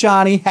with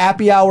Johnny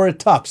happy hour at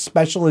Tuck's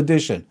special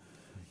edition.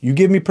 You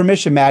give me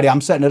permission, Maddie. I'm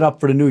setting it up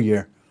for the new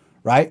year.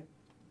 Right?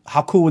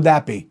 How cool would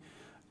that be?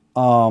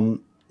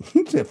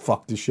 He said,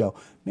 fuck the show.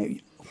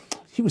 Maybe.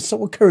 He was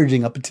so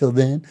encouraging up until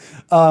then.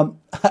 I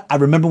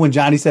remember when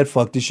Johnny said,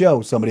 fuck the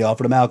show. Somebody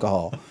offered him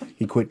alcohol.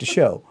 He quit the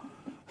show.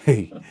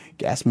 Hey,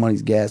 gas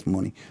money's gas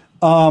money.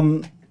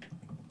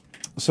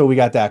 So we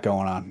got that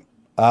going on.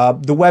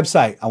 The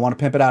website, I want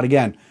to pimp it out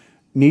again.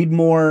 Need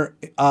more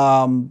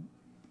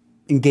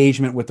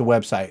engagement with the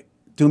website.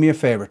 Do me a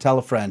favor. Tell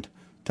a friend.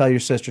 Tell your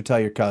sister. Tell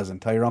your cousin.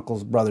 Tell your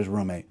uncle's brother's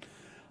roommate.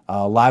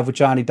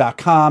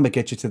 Livewithjohnny.com. It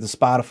gets you to the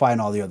Spotify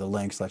and all the other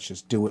links. Let's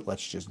just do it.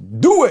 Let's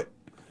just do it.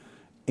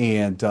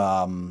 And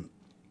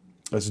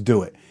let's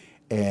do it.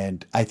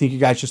 And I think you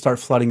guys should start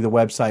flooding the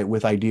website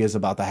with ideas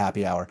about the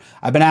happy hour.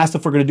 I've been asked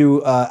if we're going to do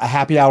a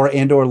happy hour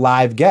and or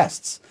live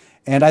guests.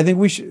 And I think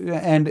we should,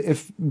 and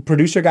if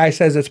producer guy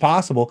says it's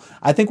possible,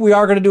 I think we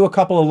are going to do a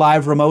couple of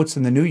live remotes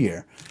in the new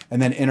year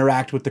and then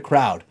interact with the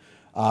crowd.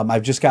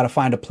 I've just got to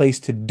find a place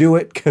to do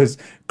it because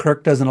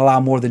Kirk doesn't allow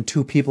more than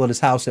 2 people at his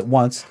house at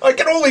once. I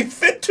can only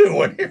fit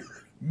 2 in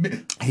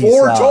here.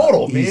 4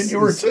 total. Me and you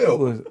were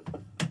 2.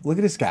 Look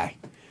at this guy.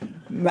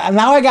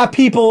 Now I got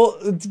people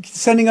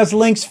sending us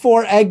links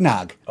for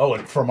eggnog. Oh,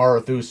 and from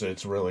Arethusa,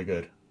 it's really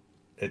good.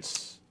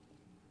 It's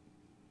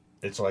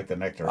like the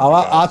nectar.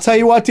 I'll tell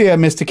you what, dear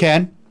Mr.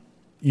 Ken.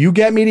 You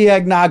get me the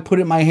eggnog, put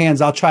it in my hands.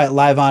 I'll try it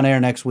live on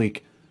air next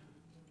week.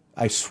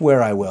 I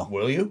swear I will.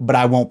 Will you? But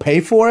I won't pay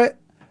for it.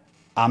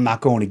 I'm not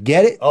going to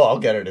get it. Oh, I'll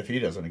get it if he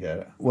doesn't get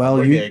it.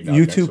 Well,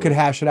 you two could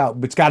hash it out.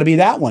 But it's got to be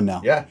that one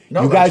now. Yeah.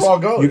 No, you that's guys, all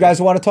go. You guys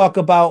want to talk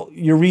about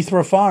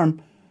Urethra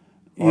Farm?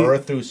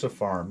 Arethusa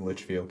Farm,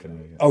 Litchfield,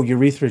 Connecticut. Oh,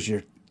 urethra's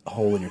your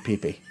hole in your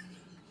pee-pee.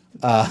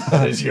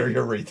 That is your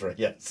urethra,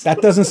 yes.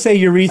 That doesn't say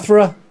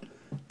urethra.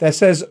 That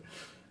says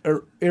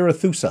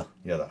Arethusa.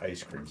 Yeah, the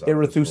ice cream's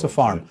Arethusa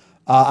Farm.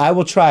 I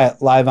will try it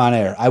live on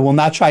air. I will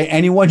not try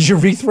anyone's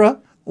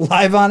urethra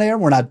live on air.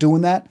 We're not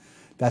doing that.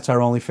 That's our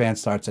OnlyFans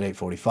starts at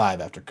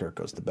 8:45 after Kirk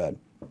goes to bed.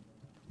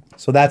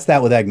 So that's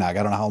that with eggnog.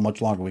 I don't know how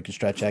much longer we can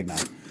stretch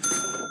eggnog.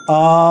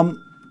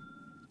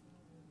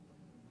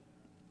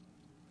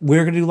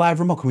 We're gonna do live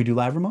remote. Can we do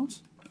live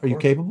remotes? Are you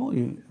capable?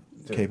 You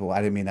capable?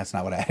 I didn't mean that's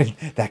not what I.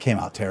 That came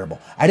out terrible.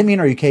 I didn't mean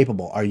are you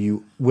capable? Are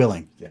you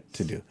willing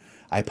to do?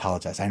 I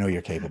apologize. I know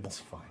you're capable. It's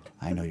fine.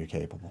 I know you're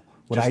capable.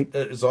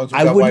 As long as we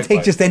I got wouldn't take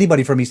Wi-Fi. just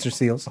anybody from Easter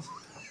Seals.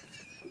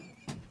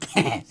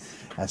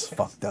 That's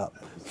fucked up.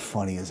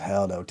 Funny as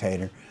hell though,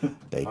 Tater.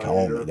 They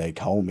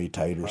call me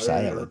Tater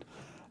Salad.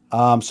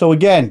 So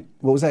again,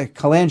 what was that?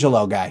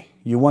 Colangelo guy.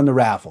 You won the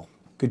raffle.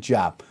 Good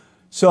job.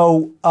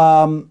 So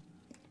can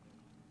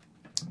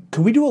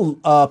we do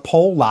a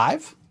poll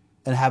live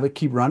and have it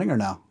keep running or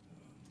no?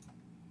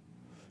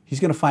 He's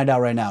going to find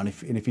out right now, and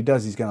if he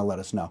does, he's going to let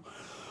us know.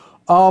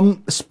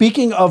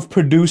 Speaking of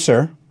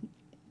producer,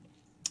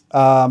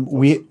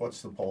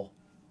 What's the poll?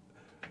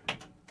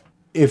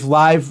 if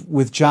Live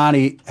with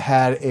Johnny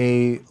had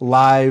a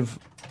live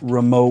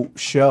remote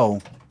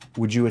show,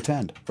 would you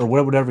attend? Or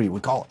whatever you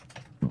would call it.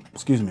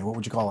 Excuse me, what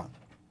would you call it?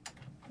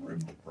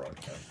 Remote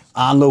broadcast.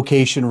 On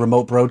location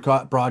remote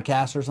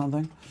broadcast or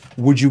something?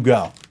 Would you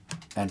go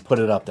and put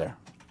it up there?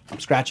 I'm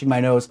scratching my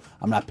nose.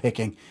 I'm not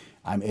picking.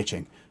 I'm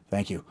itching.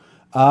 Thank you.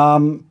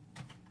 So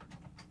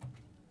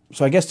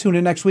I guess tune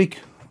in next week.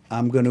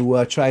 I'm going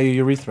to try a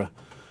urethra.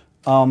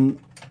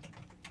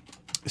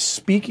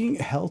 Speaking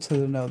hell to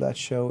the no, that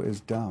show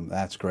is dumb.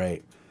 That's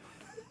great.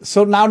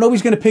 So now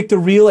nobody's going to pick the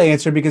real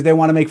answer because they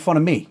want to make fun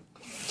of me.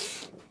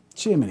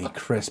 Jiminy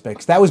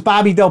Crispix. That was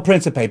Bobby Del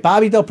Principe.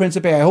 Bobby Del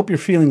Principe, I hope you're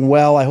feeling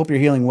well. I hope you're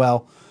healing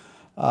well.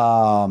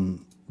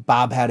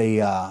 Bob had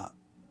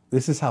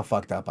this is how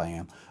fucked up I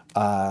am.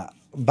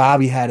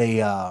 Bobby had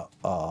a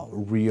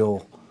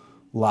real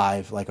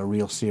live, like a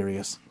real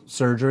serious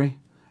surgery.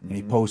 And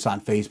he posts on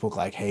Facebook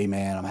like, hey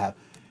man,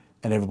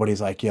 and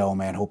everybody's like, yo,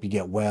 man, hope you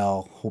get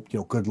well. Hope,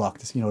 good luck.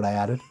 You know what I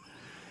added?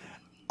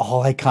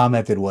 All I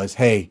commented was,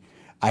 hey,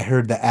 I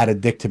heard the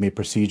addictomy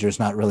procedure is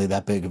not really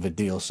that big of a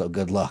deal, so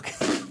good luck.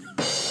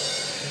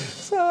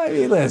 So, I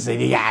mean, listen,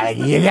 you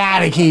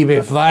gotta keep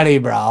it funny,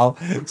 bro.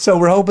 So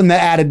we're hoping the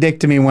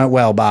addictomy went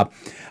well, Bob.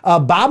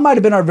 Bob might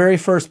have been our very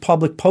first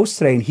public post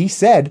today, and he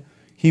said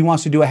he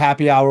wants to do a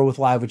happy hour with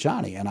Live with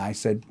Johnny. And I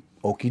said,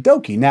 okie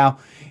dokie. Now,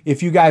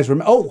 if you guys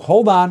remember,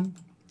 hold on.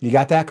 You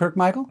got that, Kirk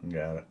Michael?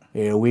 Got it.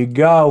 Here we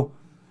go.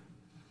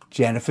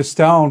 Jennifer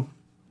Stone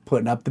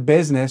putting up the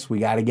business. We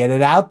got to get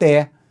it out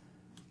there.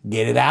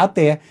 Get it out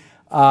there.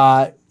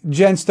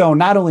 Jen Stone,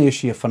 not only is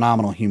she a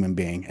phenomenal human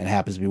being and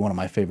happens to be one of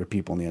my favorite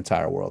people in the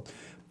entire world,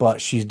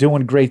 but she's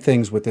doing great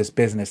things with this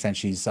business, and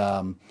she's,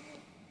 and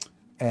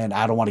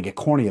I don't want to get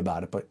corny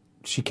about it, but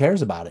she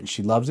cares about it, and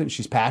she loves it, and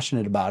she's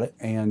passionate about it,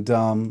 and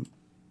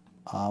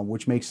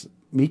which makes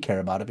me care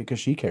about it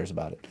because she cares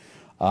about it.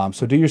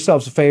 So do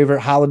yourselves a favor.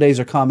 Holidays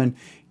are coming.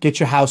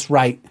 Get your house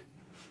right.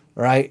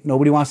 Right?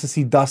 Nobody wants to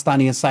see dust on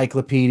the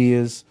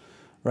encyclopedias.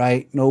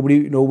 Right?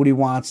 Nobody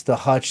wants the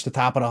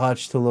top of the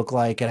hutch to look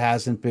like it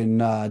hasn't been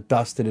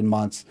dusted in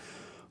months.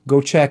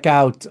 Go check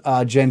out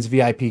Jen's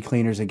VIP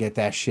Cleaners and get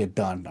that shit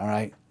done. All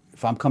right?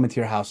 If I'm coming to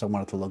your house, I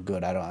want it to look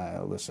good.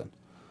 Listen.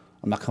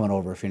 I'm not coming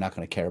over if you're not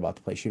going to care about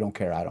the place. You don't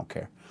care. I don't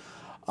care.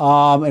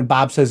 And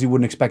Bob says he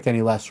wouldn't expect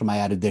any less from my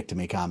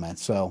addictomy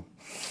comments. So,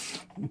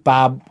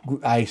 Bob,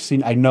 I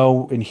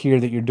know and hear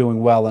that you're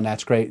doing well, and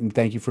that's great. And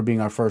thank you for being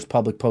our first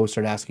public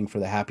poster and asking for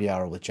the happy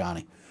hour with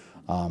Johnny.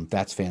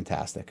 That's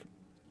fantastic.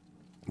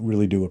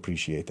 Really do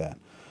appreciate that.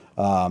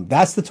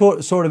 That's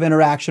the sort of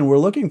interaction we're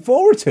looking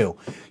forward to.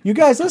 You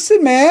guys,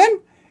 listen,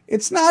 man.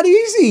 It's not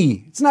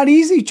easy. It's not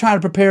easy trying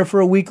to prepare for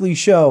a weekly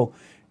show,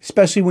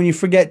 especially when you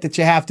forget that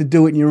you have to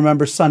do it and you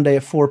remember Sunday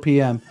at 4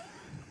 p.m.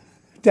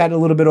 That a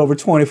little bit over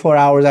 24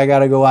 hours, I got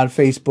to go on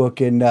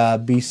Facebook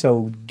and be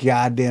so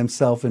goddamn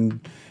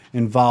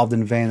involved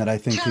in vain that I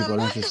think people are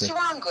interested. What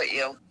is wrong with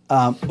you?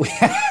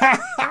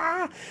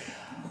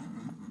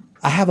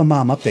 I have a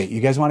mom update. You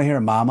guys want to hear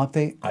a mom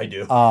update? I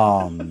do.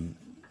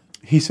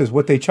 He says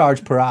what they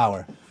charge per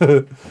hour.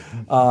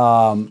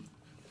 Mom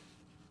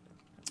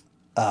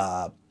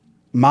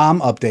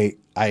update.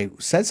 I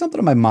said something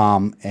to my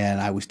mom,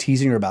 and I was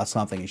teasing her about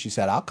something, and she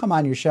said, I'll come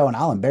on your show, and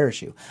I'll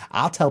embarrass you.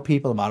 I'll tell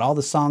people about all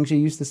the songs you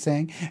used to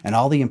sing, and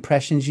all the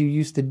impressions you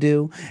used to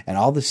do, and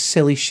all the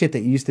silly shit that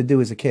you used to do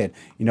as a kid.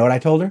 You know what I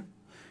told her?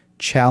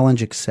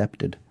 Challenge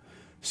accepted.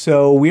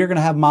 So we're going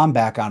to have Mom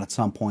back on at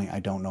some point. I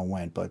don't know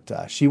when,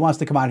 but she wants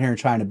to come out here and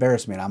try and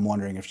embarrass me, and I'm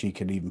wondering if she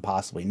could even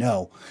possibly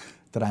know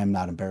that I am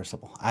not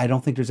embarrassable. I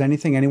don't think there's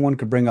anything anyone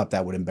could bring up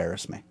that would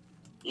embarrass me.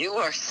 You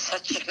are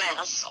such an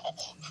asshole.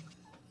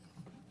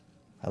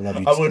 I love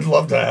you. I would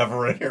love to have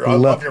her in here. I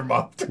love your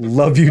mom.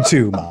 Love you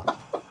too, Mom.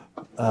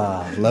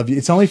 Love you.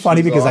 It's only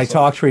funny because I awesome.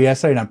 talked to her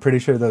yesterday, and I'm pretty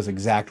sure those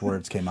exact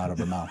words came out of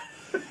her mouth.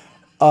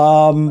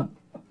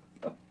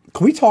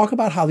 Can we talk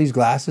about how these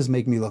glasses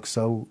make me look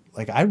so,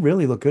 like, I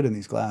really look good in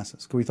these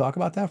glasses. Can we talk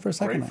about that for a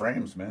second? Great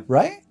frames, man.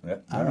 Right? Yeah.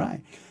 All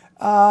right.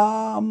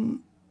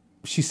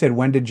 She said,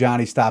 when did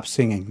Johnny stop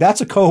singing?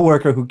 That's a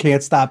coworker who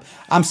can't stop.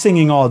 I'm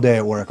singing all day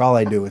at work. All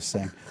I do is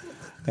sing.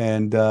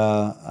 And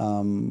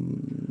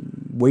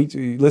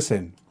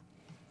listen,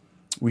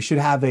 we should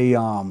have a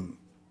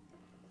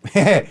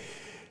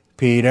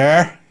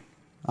Peter.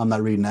 I'm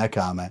not reading that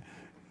comment.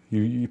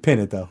 You pin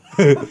it though.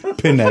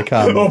 Pin that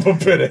comment. I'm gonna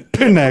pin it.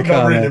 Pin that I'm not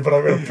comment. reading it, but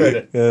I'm gonna pin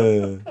it.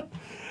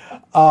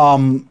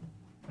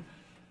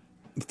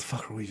 What the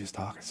fuck were we just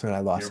talking? So I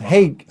lost. Your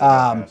Hey,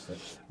 mom.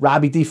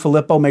 Robbie D.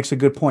 Filippo makes a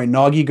good point.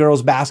 Naughty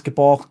girls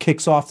basketball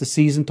kicks off the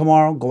season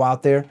tomorrow. Go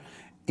out there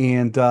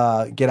and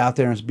get out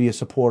there and be a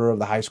supporter of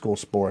the high school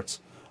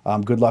sports.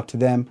 Good luck to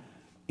them.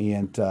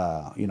 And,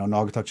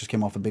 Naugatuck just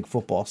came off a big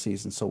football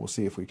season, so we'll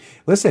see if we...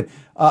 Listen,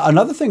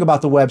 another thing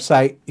about the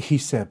website, he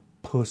said,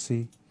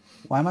 pussy.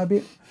 Why am I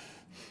being...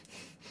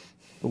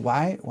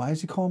 Why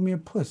is he calling me a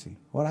pussy?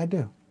 What'd I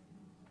do?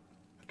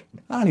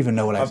 I don't even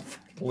know what I...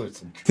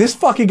 Listen. This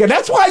fucking guy.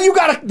 That's why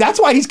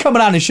he's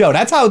coming on the show.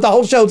 That's how the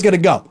whole show's gonna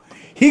go.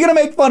 He's gonna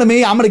make fun of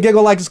me. I'm gonna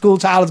giggle like a school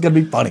child. It's gonna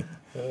be funny.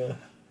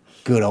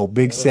 Good old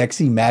big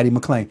sexy Maddie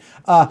McClain.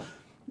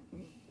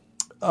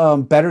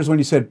 Better's when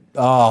you said,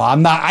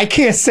 I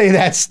can't say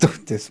that.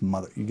 This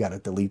mother, you gotta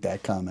delete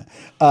that comment.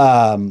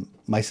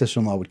 My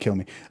sister-in-law would kill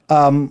me.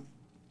 What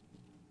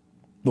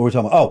were we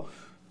talking about? Oh,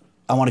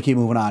 I want to keep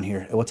moving on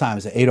here. What time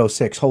is it?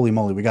 8:06. Holy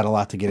moly, we got a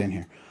lot to get in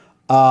here.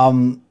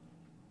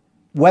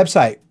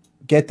 Website.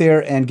 Get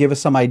there and give us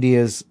some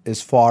ideas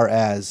as far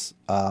as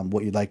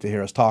what you'd like to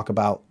hear us talk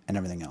about and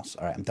everything else.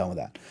 All right, I'm done with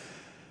that.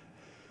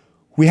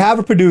 We have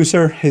a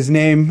producer. His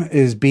name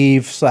is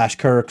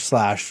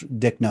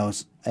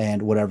Beeve/Kirk/Dicknose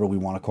and whatever we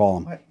want to call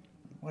him.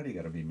 Why do you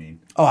gotta be mean?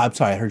 Oh, I'm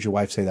sorry. I heard your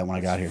wife say that when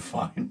I got here.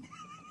 Fine.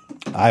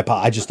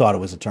 I just thought it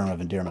was a term of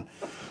endearment.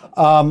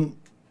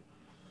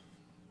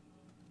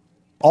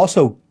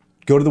 Also,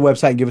 go to the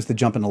website and give us the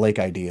jump in the lake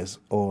ideas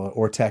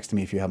or text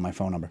me if you have my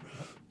phone number.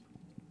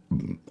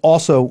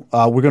 Also,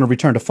 we're going to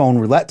return to phone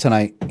roulette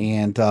tonight,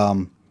 and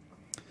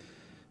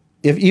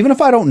even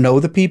if I don't know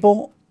the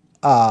people,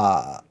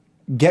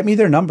 get me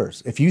their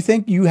numbers. If you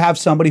think you have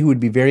somebody who would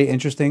be very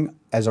interesting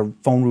as a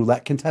phone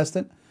roulette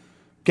contestant,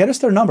 get us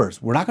their numbers.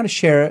 We're not going to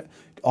share it.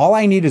 All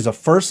I need is a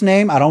first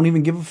name. I don't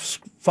even give a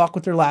fuck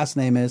what their last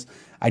name is.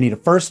 I need a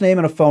first name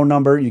and a phone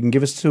number. You can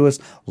give us to us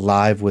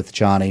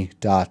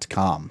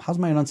livewithjohnny.com. How's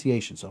my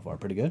enunciation so far?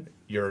 Pretty good?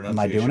 Your Am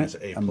I doing it?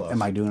 A+.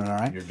 Am I doing it all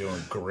right? You're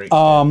doing great.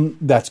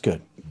 That's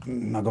good.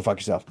 Now go fuck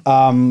yourself.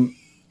 And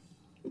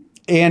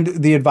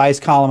the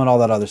advice column and all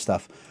that other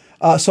stuff.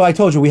 So I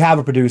told you we have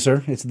a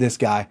producer. It's this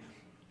guy.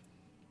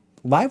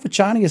 Live with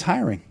Johnny is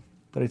hiring.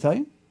 Did I tell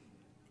you?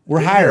 We're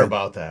Didn't hiring. hear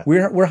about that.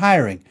 We're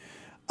hiring.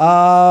 We're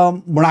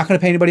not going to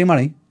pay anybody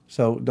money,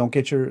 so don't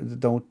get your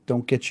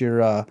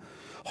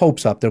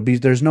hopes up.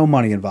 There's no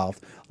money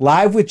involved.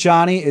 Live with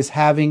Johnny is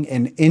having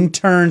an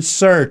intern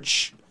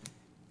search.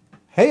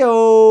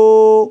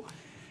 Heyo.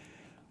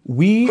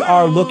 We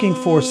are looking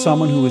for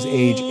someone who is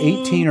age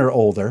 18 or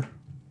older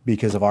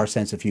because of our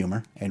sense of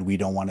humor, and we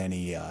don't want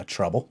any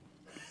trouble.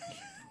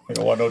 We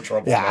don't want no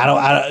trouble.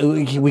 Yeah,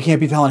 we can't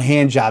be telling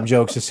hand job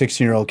jokes to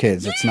 16-year-old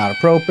kids. It's not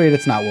appropriate.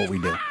 It's not what we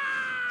do.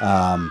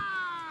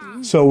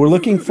 So we're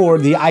looking for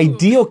the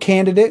ideal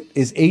candidate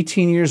is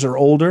 18 years or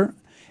older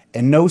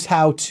and knows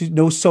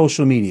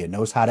social media,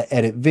 knows how to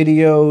edit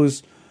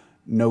videos,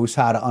 knows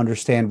how to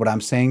understand what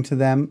I'm saying to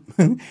them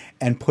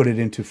and put it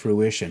into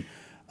fruition.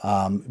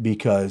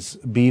 Because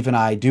Beeve and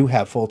I do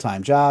have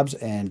full-time jobs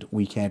and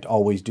we can't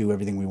always do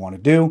everything we want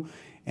to do.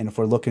 And if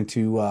we're looking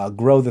to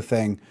grow the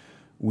thing,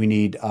 we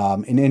need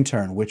an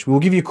intern, which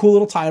we'll give you a cool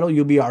little title.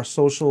 You'll be our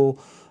social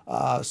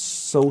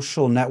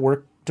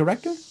network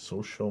director?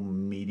 Social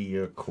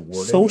media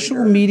coordinator.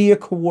 Social media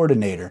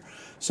coordinator.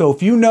 So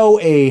if you know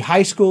a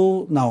high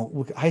school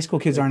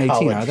kids aren't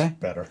 18, are they?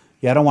 Better.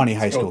 Yeah, I don't want any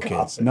high school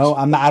college. kids. No,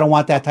 I'm not. I don't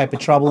want that type of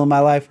trouble in my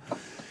life.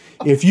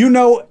 If you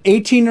know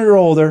 18 or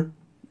older,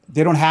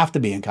 they don't have to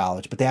be in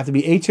college, but they have to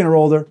be 18 or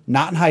older,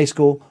 not in high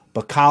school,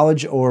 but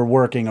college or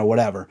working or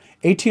whatever.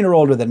 18 or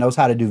older that knows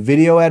how to do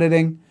video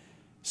editing,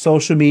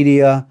 social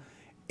media,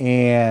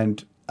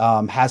 and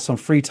has some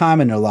free time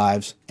in their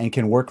lives and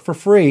can work for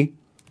free.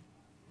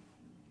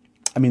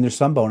 I mean, there's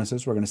some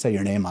bonuses. We're going to say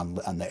your name on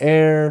the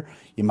air.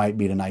 You might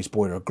meet a nice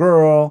boy or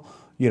girl.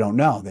 You don't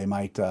know. They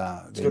might.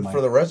 It's good for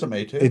the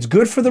resume too. It's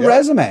good for the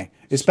resume,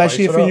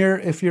 especially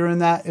if you're in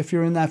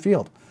that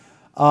field.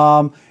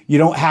 You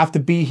don't have to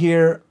be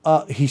here.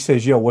 He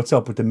says, "Yo, what's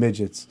up with the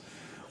midgets?"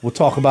 We'll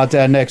talk about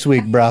that next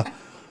week, bro.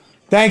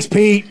 Thanks,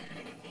 Pete.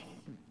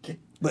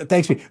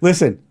 Thanks, Pete.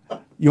 Listen,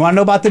 you want to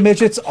know about the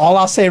midgets? All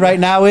I'll say right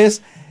now is,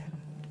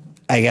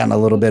 I got in a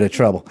little bit of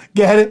trouble.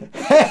 Get it?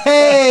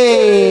 Hey,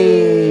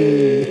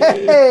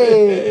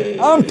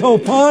 I'm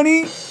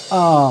Topani.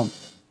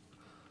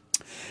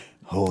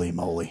 Holy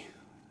moly,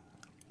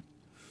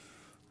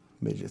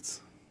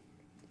 midgets.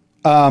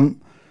 I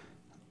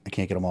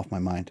can't get them off my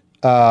mind.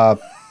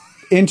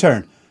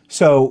 Intern.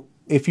 So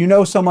if you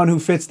know someone who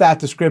fits that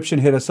description,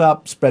 hit us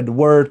up. Spread the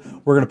word.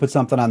 We're gonna put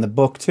something on the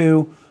book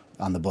too,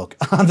 on the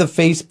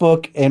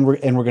Facebook, and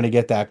we're gonna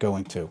get that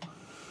going too.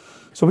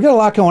 So we got a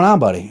lot going on,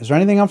 buddy. Is there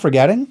anything I'm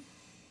forgetting?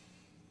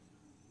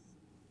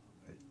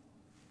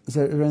 Is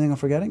there anything I'm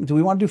forgetting? Do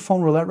we want to do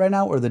phone roulette right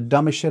now, or the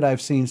dumbest shit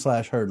I've seen /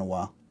 heard in a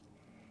while?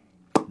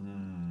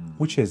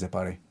 Which is it,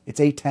 buddy? It's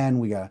 8:10.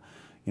 We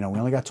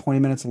only got 20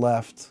 minutes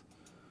left.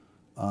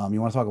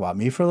 You want to talk about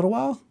me for a little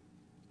while?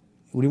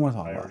 What do you want to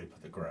talk I about? already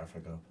put the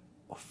graphic up.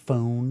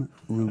 Phone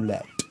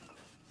roulette.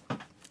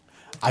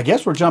 I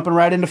guess we're jumping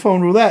right into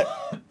phone roulette.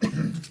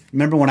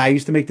 Remember when I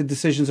used to make the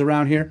decisions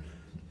around here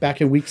back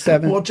in week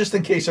 7? Well, just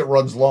in case it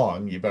runs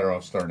long, you better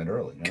off starting it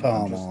early. You know?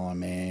 Come on,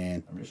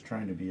 man. I'm just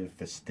trying to be a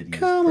fastidious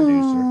Come producer.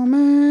 on,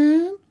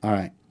 man. All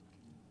right.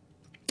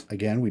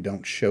 Again, we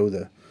don't show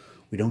the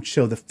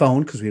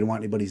phone because we don't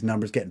want anybody's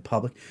numbers getting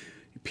public.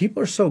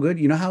 People are so good.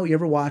 You know how you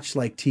ever watch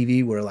like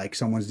TV where like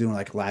someone's doing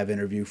like a live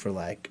interview for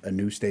like a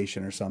news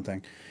station or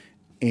something,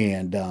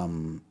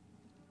 and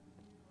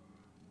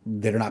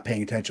they're not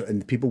paying attention,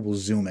 and people will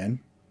zoom in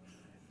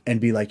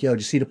and be like, "Yo, did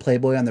you see the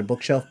Playboy on their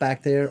bookshelf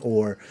back there?"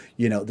 Or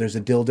there's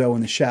a dildo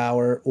in the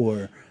shower,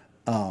 or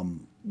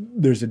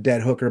there's a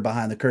dead hooker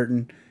behind the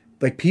curtain.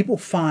 Like people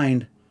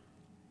find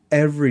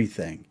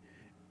everything,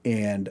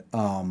 and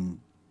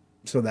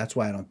so that's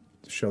why I don't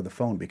show the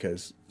phone,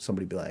 because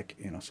somebody be like,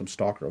 some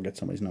stalker will get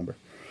somebody's number.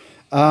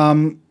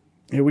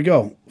 Here we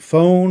go.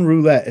 Phone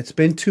roulette. It's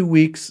been 2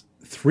 weeks,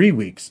 3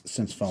 weeks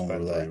since phone It's been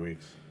roulette. 3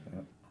 weeks.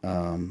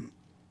 Yeah.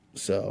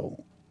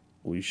 So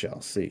we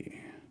shall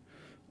see.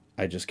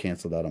 I just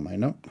canceled out on my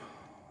note.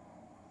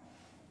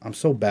 I'm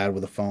so bad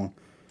with the phone.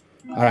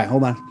 All right,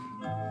 hold on.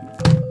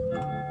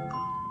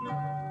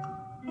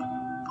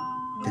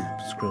 I'm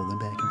scrolling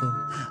back and forth.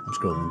 I'm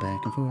scrolling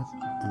back and forth.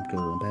 I'm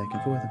scrolling back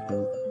and forth.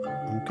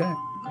 Okay,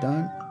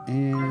 done.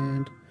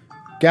 And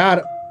got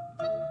it.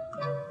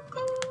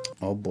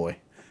 Oh, boy.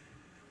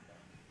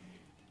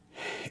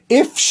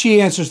 If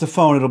she answers the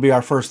phone, it'll be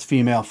our first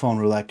female phone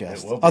roulette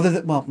guest. It will be. Other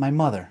than, my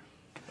mother.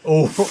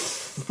 Oh,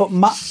 But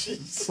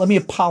let me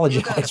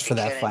apologize for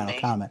that kidding final me.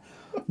 comment.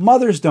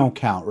 Mothers don't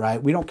count,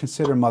 right? We don't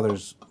consider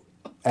mothers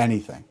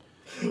anything.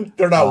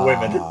 they're not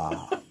women.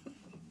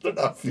 They're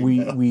not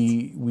female.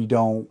 We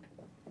don't.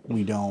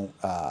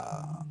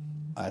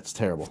 That's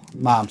terrible.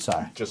 Mom,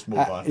 sorry. Just move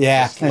on.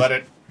 Yeah. Just let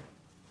it.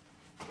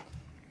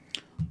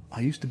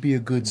 I used to be a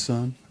good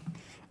son.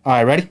 All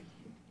right, ready?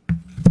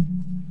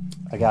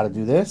 I got to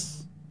do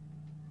this,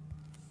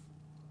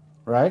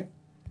 right?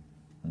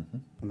 Mm-hmm.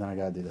 And then I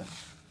got to do this.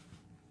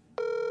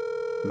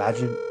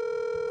 Imagine.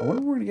 I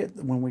wonder where to get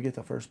when we get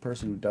the first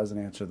person who doesn't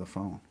answer the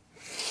phone.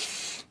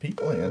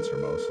 People answer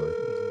mostly.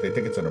 They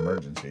think it's an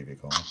emergency if you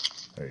call them.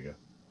 There you go.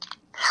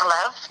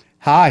 Hello?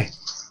 Hi. Hey,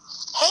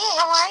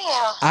 how are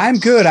you? I'm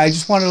good. I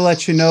just wanted to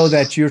let you know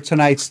that you're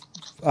tonight's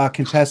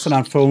contestant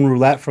on Phone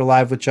Roulette for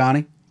Live with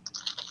Johnny.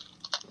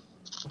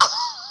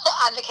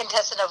 I'm the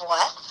contestant of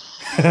what?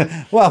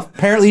 Well,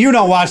 apparently you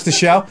don't watch the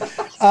show. No,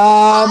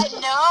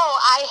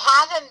 I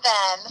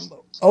haven't been.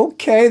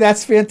 Okay,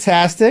 that's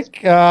fantastic.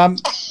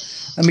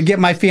 Let me get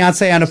my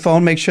fiance on the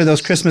phone, make sure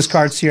those Christmas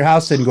cards to your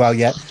house didn't go out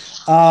yet.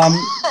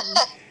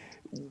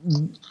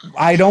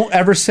 I don't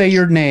ever say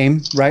your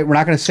name, right? We're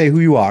not going to say who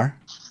you are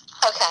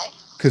Okay.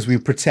 because we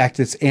protect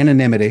its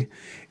anonymity.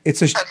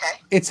 It's a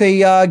Okay. it's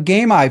a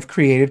game I've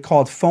created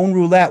called Phone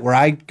Roulette, where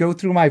I go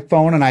through my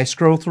phone and I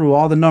scroll through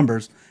all the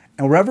numbers,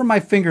 and wherever my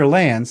finger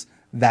lands,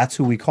 that's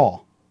who we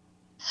call.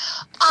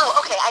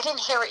 Oh, okay. I didn't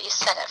hear what you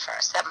said at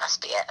first. That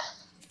must be it.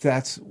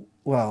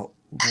 Well,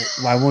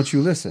 why won't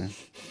you listen?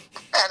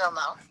 I don't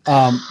know.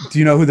 Do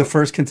you know who the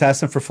first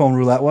contestant for Phone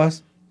Roulette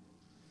was?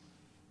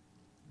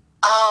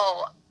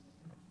 Oh,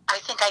 I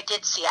think I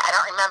did see it. I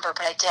don't remember,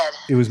 but I did.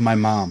 It was my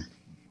mom.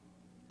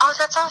 Oh,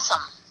 that's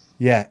awesome.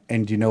 Yeah,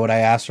 and do you know what I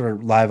asked her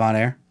live on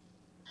air?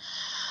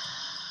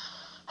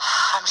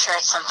 I'm sure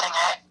it's something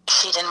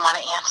she didn't want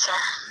to answer.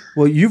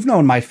 Well, you've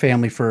known my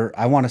family for,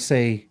 I want to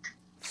say,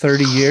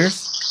 30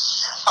 years.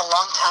 A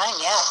long time,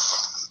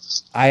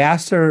 yes. I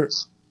asked her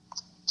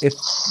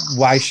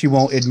why she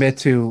won't admit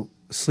to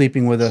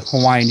sleeping with a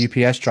Hawaiian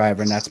UPS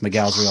driver, and that's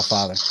Miguel's real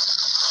father.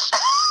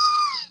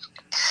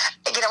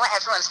 You know what?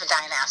 Everyone's been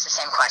dying to ask the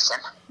same question.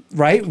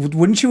 Right?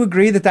 Wouldn't you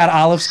agree that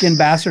olive-skinned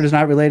bastard is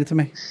not related to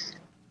me?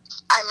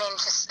 I mean,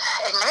 just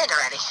admit it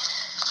already.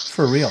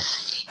 For real.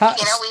 You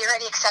know, we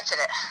already accepted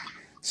it.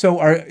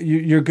 So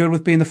you're good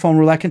with being the Phone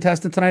Roulette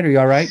contestant tonight? Are you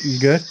all right? You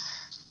good?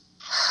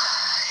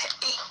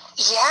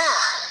 Yeah.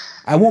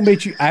 I won't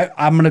make you.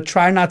 I'm going to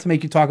try not to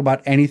make you talk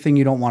about anything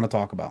you don't want to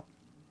talk about.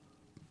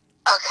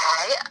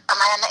 Okay. Am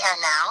I on the air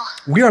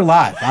now? We are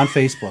live on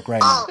Facebook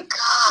right now. Oh,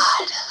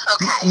 God.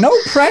 Okay. No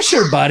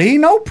pressure, buddy.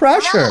 No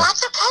pressure. No,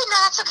 that's okay. No,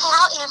 that's okay.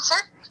 I'll answer.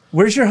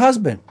 Where's your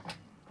husband?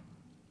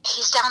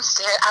 He's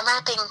downstairs. I'm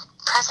wrapping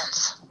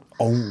presents.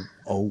 Oh.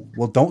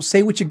 Well, don't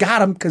say what you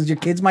got him, because your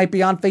kids might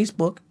be on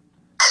Facebook.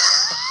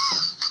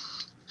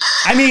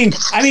 I mean,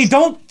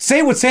 don't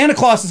say what Santa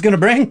Claus is going to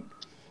bring.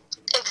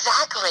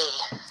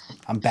 Exactly.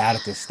 I'm bad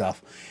at this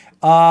stuff.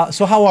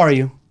 So how are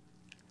you?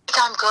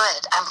 I'm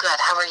good.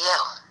 How are you?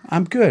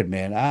 I'm good,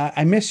 man.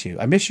 I miss you.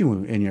 I miss you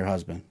and your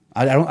husband.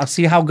 I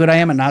see how good I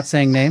am at not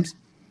saying names.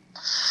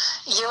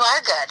 You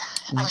are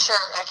good. I'm sure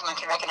everyone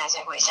can recognize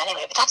your voice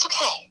anyway, but that's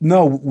okay.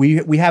 No,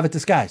 we have it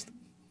disguised.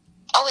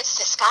 Oh, it's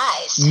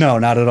disguised. No,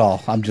 not at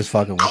all. I'm just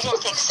fucking with I you.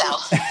 didn't think so.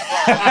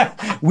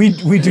 Yeah.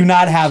 We do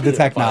not have the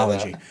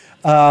technology.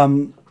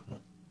 I'm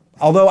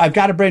Although I've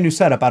got a brand new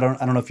setup. I don't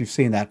know if you've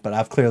seen that,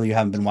 but clearly you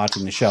haven't been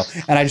watching the show.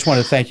 And I just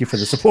wanted to thank you for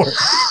the support.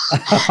 No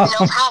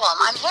problem.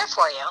 I'm here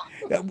for you.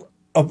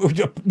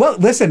 Well,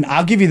 listen,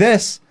 I'll give you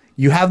this.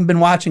 You haven't been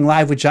watching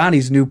Live with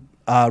Johnny's new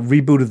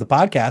reboot of the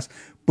podcast,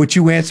 but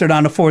you answered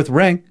on the fourth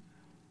ring.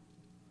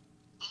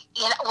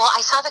 You know, well,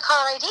 I saw the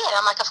caller ID, and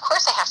I'm like, of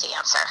course I have to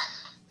answer.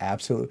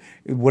 Absolutely.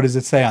 What does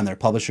it say on there?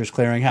 Publishers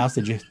Clearinghouse?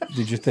 Did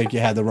you think you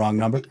had the wrong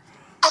number?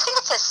 I think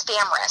it says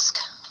spam risk.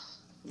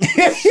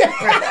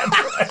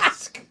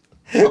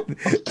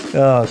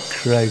 Oh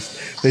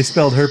Christ! They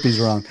spelled herpes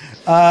wrong.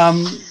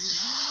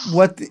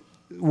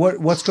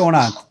 What's going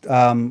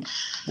on?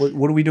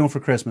 What are we doing for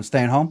Christmas?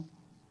 Staying home?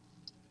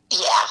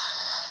 Yeah.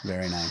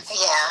 Very nice.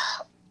 Yeah.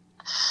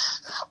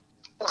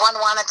 One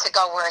wanted to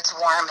go where it's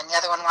warm, and the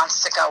other one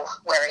wants to go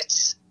where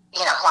it's,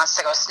 wants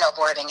to go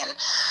snowboarding, and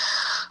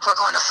we're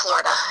going to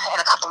Florida in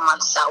a couple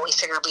months, so we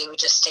figured we would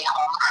just stay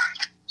home.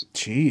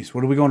 Jeez,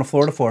 what are we going to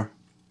Florida for?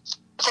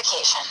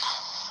 Vacation.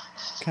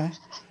 Okay.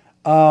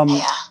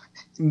 Yeah.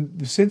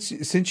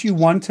 Since you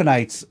won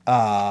tonight's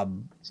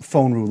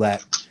phone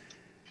roulette,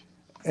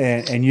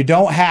 and you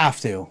don't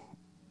have to,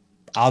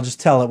 I'll just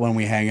tell it when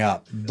we hang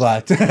up.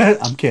 But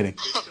I'm kidding.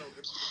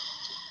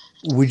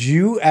 Would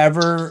you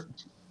ever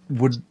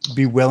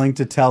be willing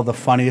to tell the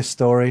funniest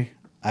story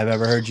I've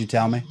ever heard you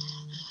tell me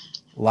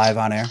live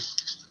on air?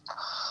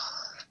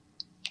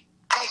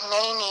 I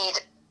may need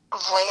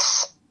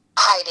voice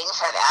hiding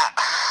for that.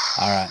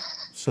 All right.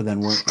 So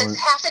then Does it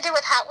have to do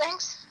with hot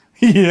wings?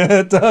 Yeah,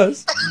 it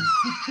does.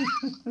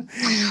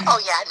 Oh,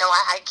 yeah. No,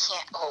 I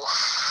can't. Oh.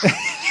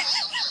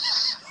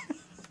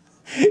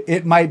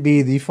 It might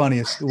be the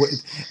funniest,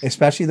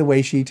 especially the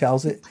way she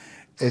tells it.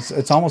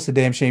 It's almost a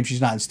damn shame she's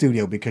not in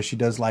studio because she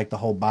does like the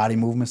whole body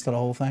movements to the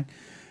whole thing.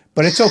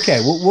 But it's okay.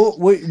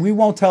 We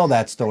won't tell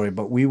that story,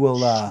 but we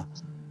will.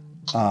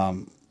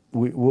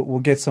 We'll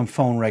get some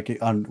phone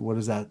what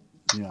is that?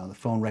 The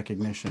phone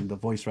recognition, the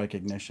voice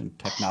recognition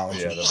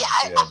technology.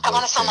 I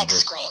want to sound like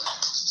Scream.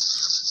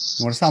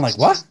 You want to sound like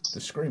what? The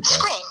Scream.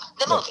 Scream,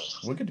 the movie.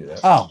 We could do that.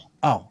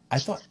 Oh! I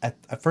thought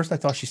at first I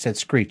thought she said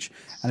Screech,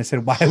 and I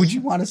said, why would you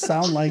want to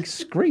sound like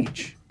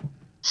Screech?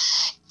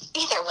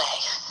 Either way.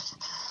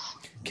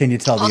 Can you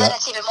tell then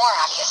it's even more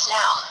obvious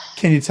now.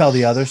 Can you tell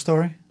the other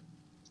story?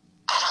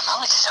 I don't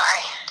know which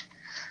story.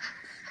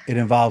 It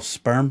involves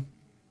sperm.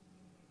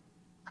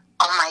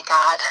 Oh my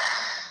God.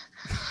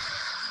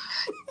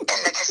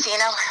 In the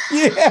casino?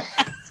 Yeah.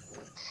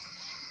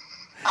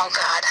 Oh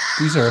God.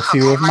 These are a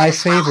few of my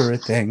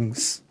favorite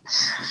things.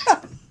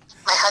 My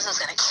husband's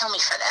gonna kill me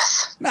for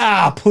this.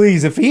 Ah,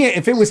 please. If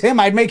it was him,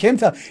 I'd make him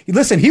tell.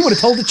 Listen, he would have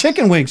told the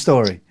chicken wing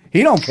story.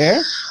 He don't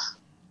care.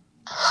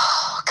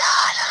 Oh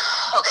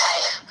God. Okay.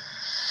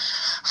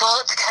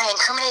 Well, can I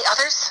incriminate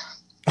others?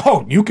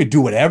 Oh, you could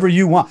do whatever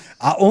you want.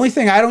 Only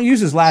thing I don't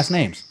use is last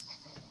names.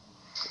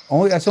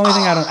 That's the only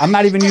thing I don't. I'm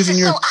not even using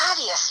your. This is so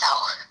obvious,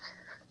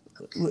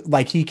 though.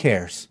 Like he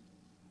cares.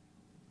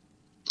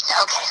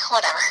 Okay,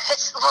 whatever.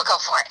 We'll go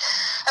for it.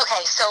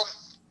 Okay, so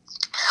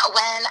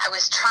when I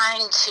was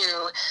trying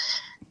to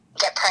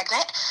get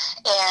pregnant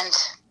and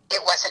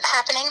it wasn't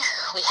happening,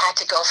 we had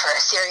to go for a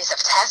series of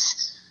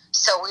tests.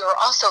 So we were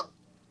also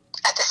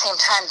at the same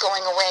time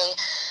going away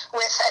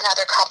with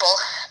another couple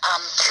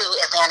to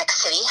Atlantic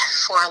City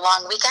for a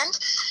long weekend.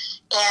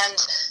 And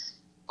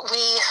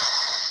we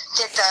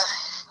did the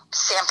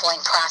sampling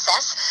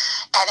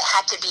process, and it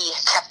had to be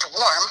kept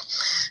warm.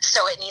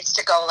 So it needs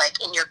to go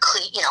like in your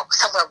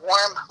somewhere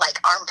warm, like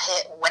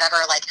armpit, whatever.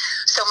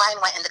 So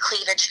mine went in the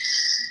cleavage.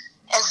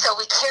 And so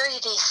we carry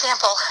the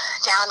sample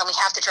down, and we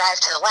have to drive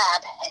to the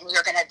lab, and we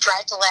were going to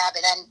drive to the lab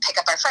and then pick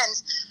up our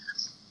friends.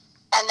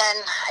 And then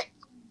I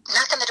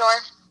knocked on the door,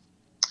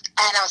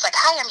 and I was like,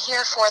 hi, I'm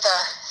here for the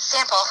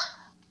sample,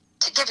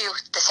 to give you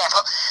the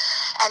sample.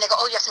 And they go,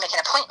 oh, you have to make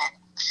an appointment.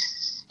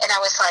 And I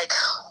was like,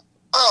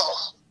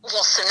 oh,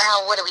 well, so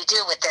now what do we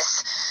do with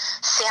this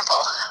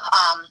sample?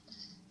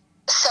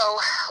 So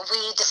we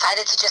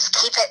decided to just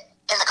keep it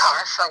in the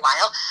car for a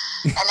while.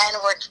 And then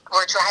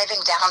we're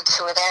driving down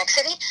to Atlantic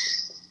City.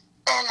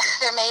 And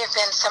there may have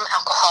been some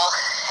alcohol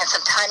and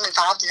some time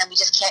involved, and then we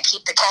just can't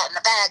keep the cat in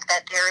the bag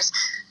that there's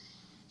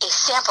a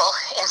sample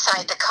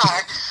inside the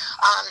car,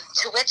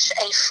 to which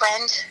a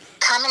friend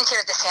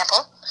commandeered the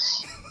sample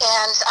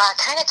and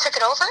kind of took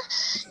it over.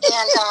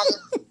 And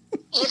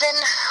even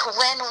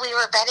when we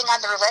were betting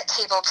on the roulette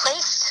table,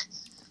 placed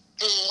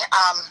the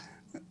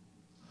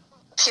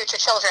future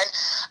children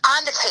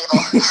on the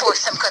table for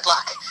some good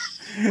luck.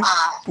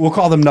 We'll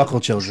call them knuckle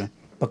children.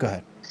 But go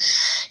ahead.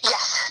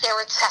 Yes, they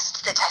were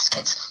the test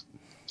kids.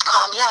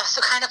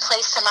 So kind of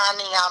placed them on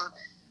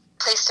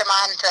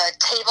the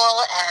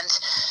table, and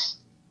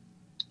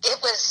it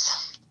was,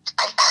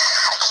 I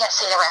can't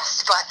say the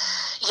rest, but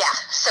yeah.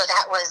 So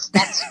that was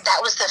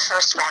the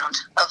first round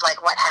of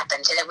like what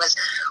happened, and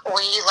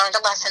we learned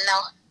a lesson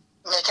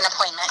though. Make an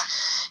appointment,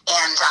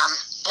 and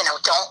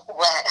don't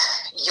let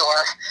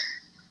your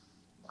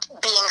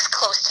beings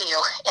close to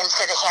you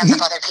into the hands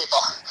of other people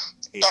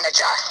in a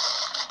jar.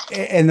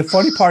 And the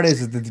funny part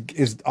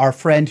is our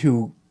friend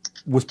who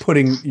was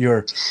putting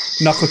your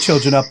knuckle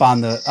children up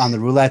on the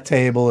roulette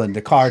table and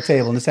the card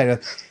table and this and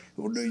that.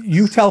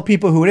 You tell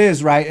people who it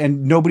is, right?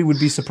 And nobody would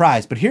be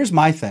surprised. But here's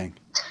my thing.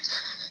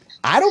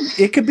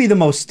 It could be the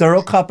most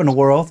sterile cup in the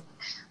world.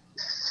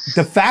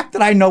 The fact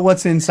that I know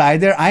what's inside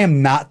there, I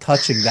am not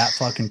touching that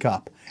fucking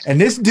cup. And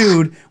this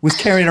dude was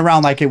carrying it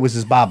around like it was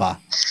his baba.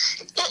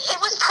 It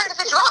was part of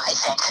the draw, I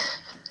think.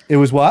 It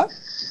was what?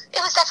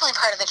 It was definitely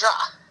part of the draw.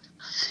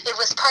 It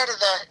was part of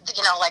the,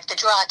 like the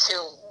draw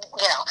to,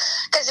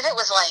 because if it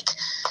was like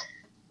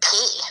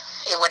pee,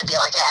 it would be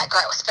like, yeah,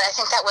 gross. But I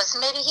think that was,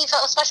 maybe he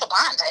felt a special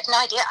bond. I have no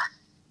idea.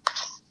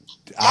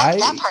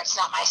 That part's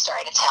not my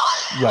story to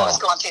tell. What was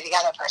going through the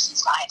other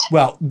person's mind.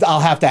 Well, I'll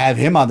have to have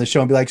him on the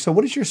show and be like, so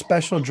what is your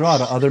special draw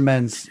to other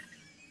men's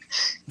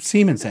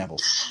semen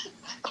samples?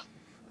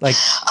 Like,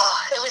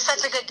 it was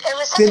such a good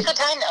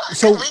time though.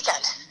 So, good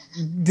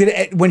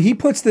weekend. When he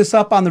puts this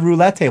up on the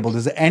roulette table,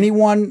 does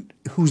anyone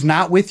who's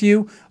not with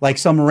you, like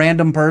some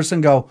random person,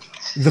 go,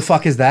 the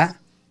fuck is that?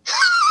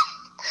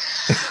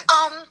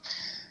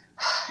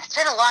 It's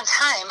been a long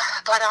time,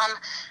 but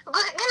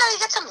you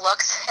get some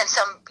looks and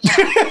some.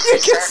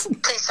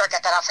 Please, sir,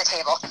 get that off the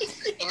table.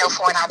 No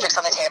foreign objects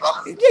on the table.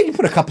 Yeah, you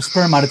put a cup of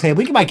sperm on the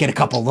table, you might get a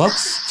couple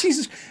looks.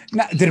 Jesus,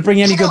 now, did it bring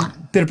you any good?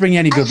 Did it bring you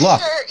any good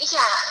luck?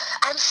 Sure,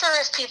 I'm sure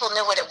if people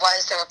knew what it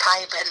was, there would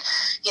probably been,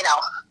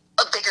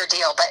 a bigger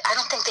deal. But I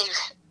don't think they.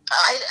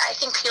 I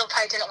think people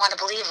probably didn't want to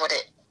believe what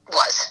it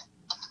was.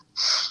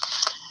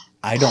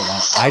 I don't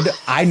want.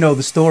 I know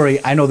the story.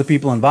 I know the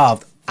people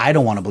involved. I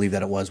don't want to believe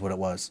that it was what it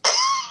was.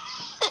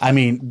 I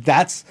mean,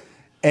 that's,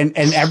 and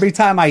every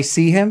time I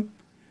see him,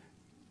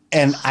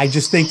 and I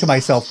just think to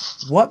myself,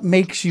 what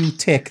makes you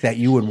tick that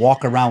you would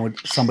walk around with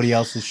somebody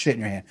else's shit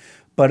in your hand?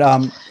 But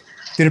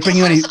did it bring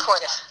you any?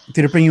 Supportive.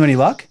 Did it bring you any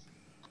luck?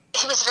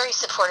 He was very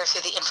supportive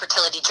through the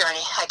infertility journey,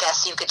 I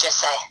guess you could just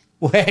say.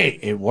 Well, hey,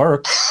 it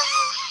worked.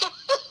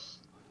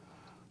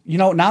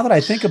 Now that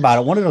I think about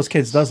it, one of those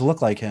kids does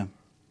look like him.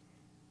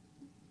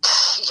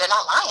 You're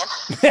not lying.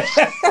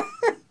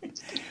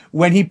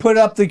 When he put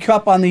up the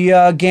cup on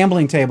the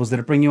gambling tables, did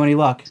it bring you any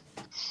luck?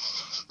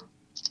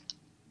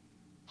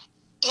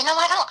 I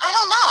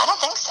don't know. I don't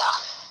think so.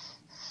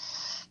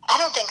 I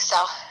don't think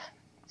so.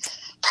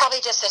 Probably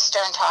just a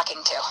stern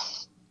talking to.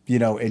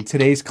 In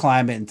today's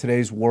climate, in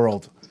today's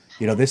world,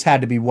 this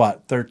had to be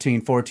what,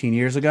 13, 14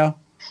 years ago?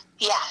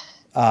 Yeah.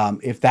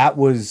 That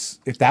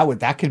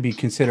could be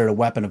considered a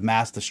weapon of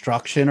mass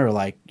destruction or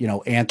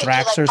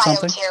anthrax or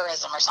something.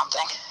 Bioterrorism or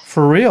something.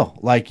 For real.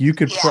 Like you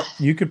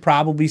could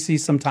probably see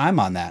some time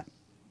on that.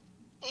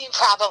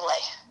 Probably.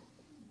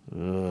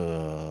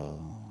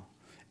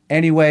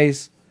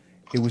 Anyways,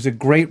 it was a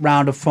great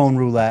round of phone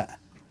roulette.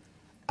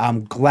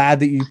 I'm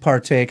glad that you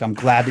partake. I'm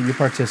glad that you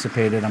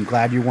participated. I'm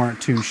glad you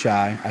weren't too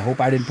shy. I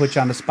hope I didn't put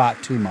you on the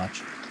spot too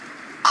much.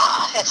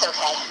 It's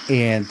okay.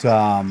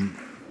 And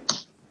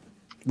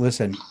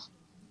listen,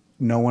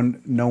 no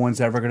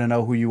one's ever gonna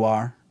know who you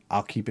are.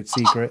 I'll keep it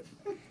secret.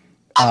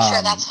 I'm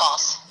sure that's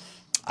false.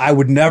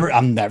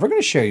 I'm never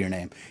gonna share your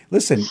name.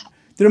 Listen,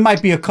 there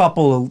might be a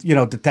couple of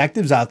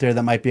detectives out there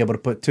that might be able to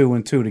put two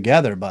and two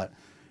together, but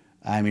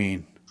I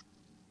mean,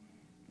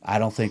 I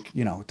don't think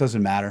it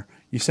doesn't matter.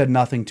 You said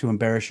nothing to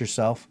embarrass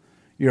yourself.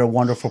 You're a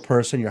wonderful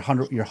person. Your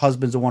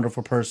husband's a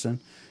wonderful person.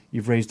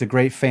 You've raised a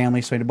great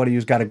family. So anybody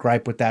who's got a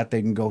gripe with that,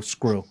 they can go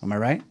screw. Am I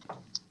right?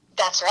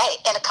 That's right.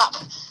 In a cup.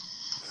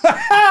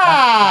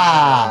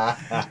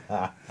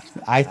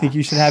 I think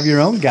you should have your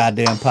own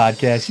goddamn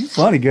podcast. You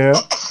funny,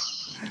 girl.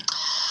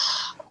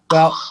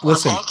 Well,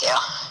 listen. Thank you.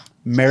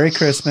 Merry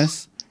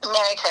Christmas.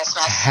 Merry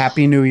Christmas.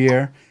 Happy New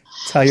Year.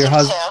 Tell your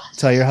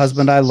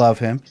husband I love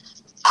him.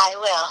 I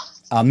will.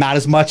 Not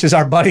as much as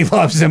our buddy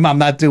loves him. I'm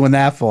not doing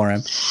that for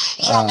him.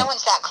 Yeah, no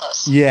one's that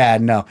close. Yeah,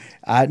 no.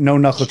 No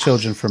knuckle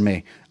children for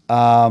me.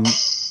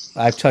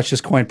 I've touched this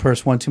coin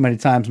purse one too many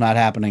times. Not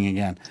happening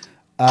again.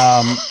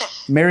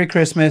 Merry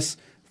Christmas.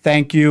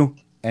 Thank you.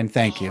 And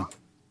thank you.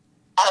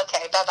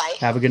 Okay, bye-bye.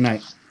 Have a good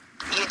night.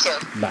 You too.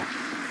 Bye.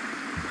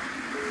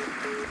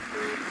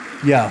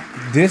 Yeah,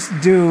 this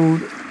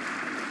dude,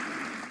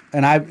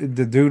 and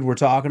the dude we're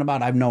talking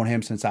about, I've known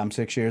him since I'm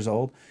 6 years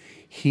old.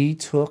 He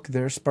took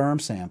their sperm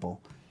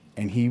sample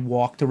and he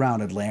walked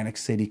around Atlantic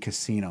City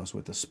casinos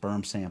with the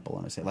sperm sample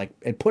in his hand,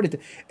 and put it,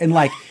 and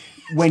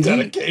when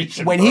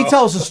he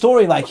tells the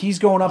story, he's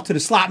going up to the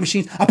slot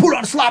machine. I put it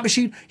on the slot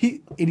machine.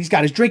 He's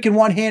got his drink in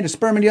one hand, his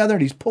sperm in the other,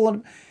 and he's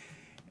pulling.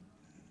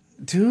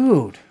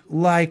 Dude,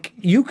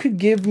 you could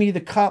give me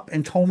the cup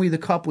and told me the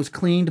cup was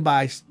cleaned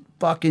by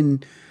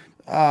fucking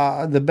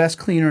the best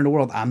cleaner in the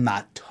world. I'm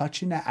not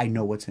touching that. I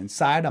know what's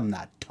inside. I'm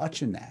not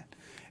touching that.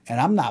 And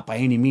I'm not by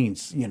any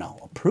means,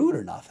 a prude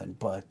or nothing,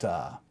 but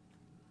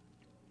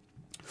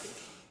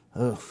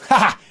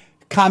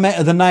comment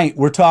of the night.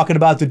 We're talking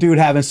about the dude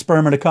having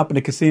sperm in a cup in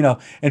a casino,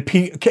 and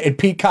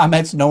Pete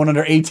comments, no one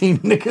under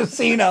 18 in the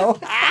casino.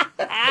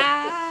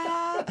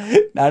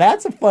 Now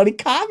that's a funny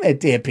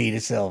comment there, Peter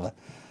Silva.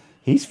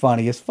 He's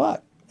funny as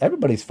fuck.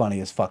 Everybody's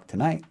funny as fuck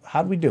tonight.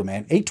 How'd we do,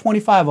 man?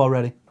 8:25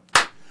 already.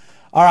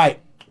 All right.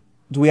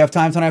 Do we have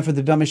time tonight for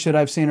the dumbest shit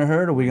I've seen or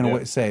heard, or are we going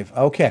to save?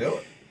 Okay.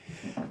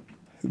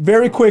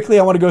 Very quickly,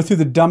 I want to go through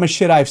the dumbest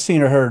shit I've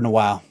seen or heard in a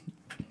while.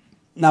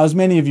 Now, as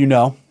many of you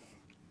know,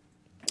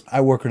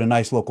 I work at a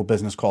nice local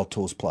business called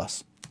Tools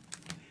Plus.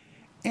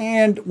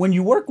 And when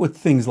you work with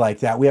things like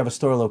that, we have a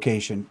store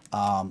location.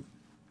 And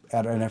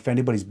if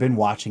anybody's been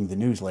watching the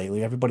news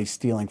lately, everybody's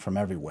stealing from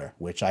everywhere,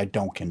 which I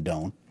don't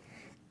condone.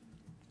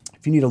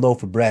 If you need a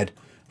loaf of bread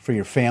for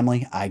your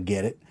family, I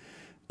get it.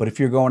 But if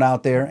you're going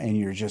out there and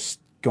you're just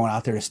going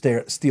out there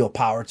to steal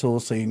power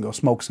tools so you can go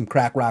smoke some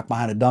crack rock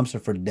behind a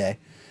dumpster for the day,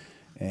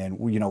 and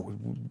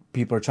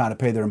people are trying to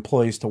pay their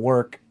employees to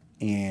work,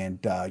 and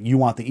you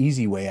want the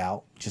easy way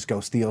out, just go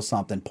steal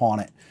something, pawn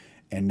it,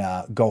 and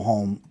go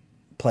home,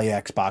 play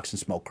Xbox and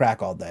smoke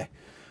crack all day.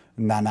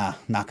 Not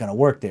going to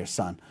work there,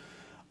 son.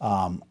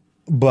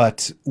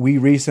 But we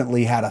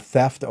recently had a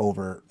theft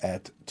over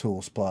at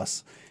Tools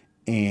Plus,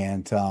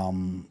 and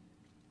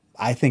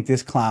I think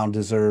this clown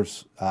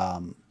deserves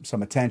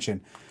some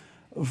attention.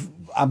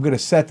 I'm going to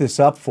set this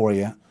up for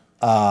you.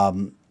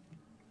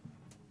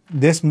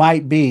 This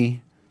might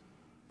be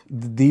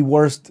the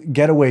worst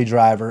getaway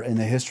driver in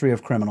the history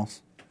of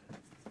criminals.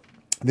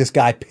 This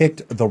guy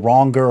picked the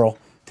wrong girl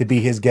to be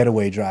his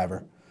getaway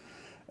driver.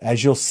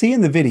 As you'll see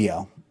in the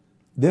video,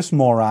 this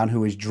moron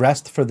who is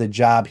dressed for the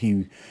job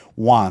he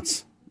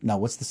wants. No,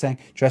 what's the saying?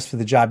 Dressed for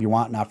the job you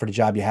want, not for the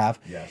job you have.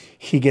 Yes.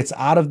 He gets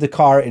out of the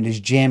car in his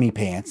jammy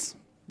pants,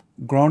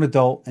 grown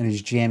adult in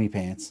his jammy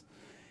pants,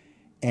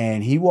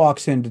 and he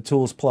walks into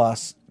Tools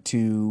Plus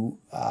to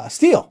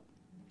steal.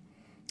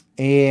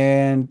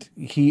 And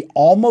he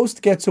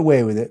almost gets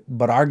away with it,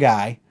 but our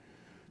guy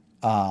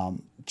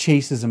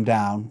chases him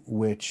down,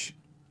 which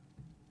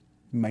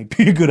might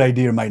be a good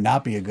idea or might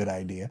not be a good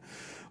idea.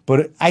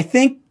 But I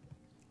think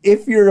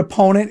if your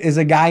opponent is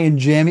a guy in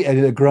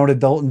a grown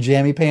adult in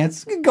jammy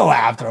pants, go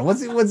after him.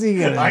 What's he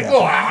gonna do? I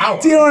go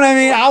out. Do you know what I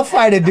mean? I'll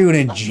fight a dude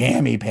in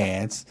jammy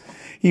pants.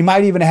 He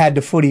might even have had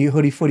the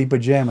hoodie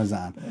pajamas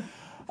on.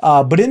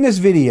 But in this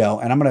video,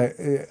 and I'm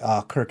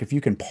gonna Kirk, if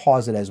you can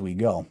pause it as we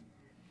go.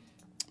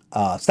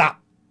 Stop.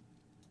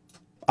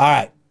 All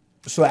right.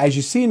 So as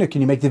you see,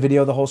 can you make the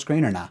video the whole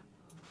screen or not?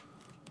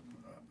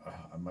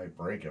 I might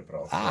break it,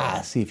 but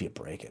I'll See if you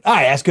break it. All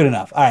right, that's good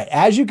enough. All right,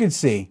 as you can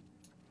see,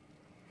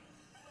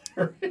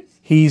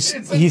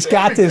 he's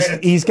got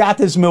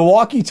this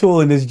Milwaukee tool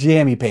in his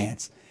jammy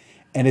pants,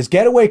 and his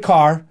getaway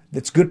car.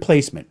 That's good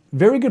placement,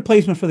 very good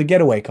placement for the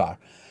getaway car.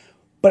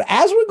 But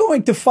as we're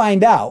going to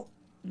find out,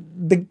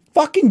 the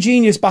fucking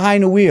genius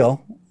behind the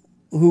wheel,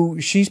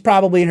 who she's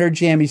probably in her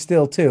jammy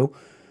still too.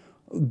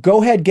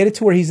 Go ahead, get it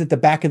to where he's at the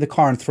back of the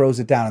car and throws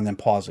it down, and then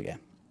pause again.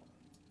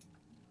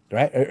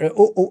 Right?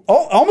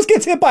 Almost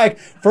gets hit by.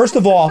 There's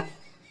all,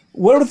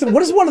 what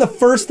is one of the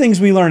first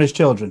things we learn as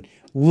children?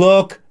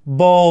 Look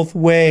both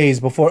ways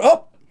before.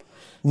 Oh,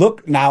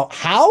 look now.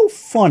 How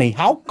funny?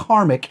 How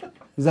karmic?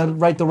 Is that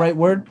the right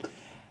word?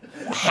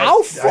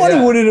 How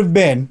funny would it have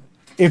been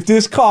if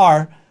this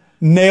car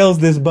nails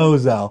this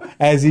bozo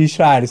as he's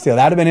trying to steal?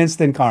 That'd have been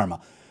instant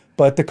karma.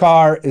 But the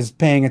car is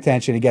paying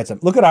attention. He gets him.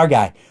 Look at our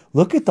guy.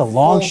 Look at the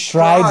long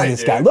strides of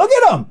this guy. Look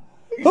at him.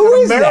 Who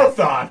is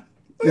marathon.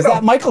 That? Is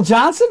that Michael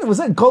Johnson? Was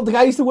that the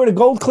guy who used to wear the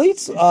gold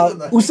cleats?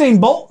 Usain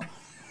Bolt?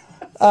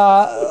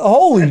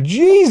 Holy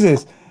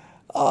Jesus.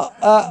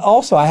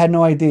 Also, I had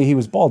no idea he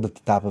was bald at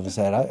the top of his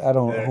head. I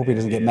hope he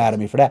doesn't get mad at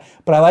me for that.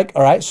 But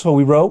all right, so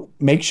we wrote,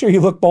 make sure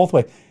you look both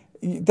ways.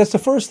 That's the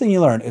first thing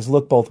you learn is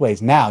look both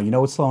ways. Now, you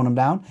know what's slowing him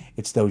down?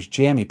 It's those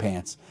jammy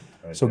pants.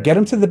 Right so there. Get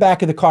him to the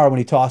back of the car when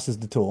he tosses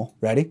the tool.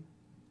 Ready?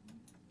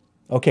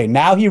 Okay,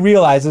 now he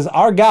realizes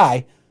our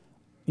guy,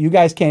 you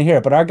guys can't hear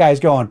it, but our guy's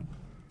going,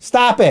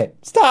 stop it,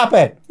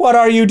 what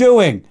are you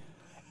doing?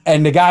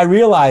 And the guy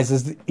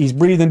realizes he's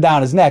breathing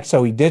down his neck,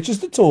 so he ditches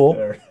the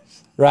tool,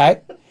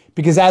 right?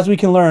 Because as we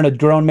can learn, a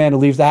grown man who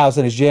leaves the house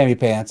in his jammy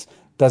pants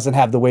doesn't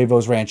have the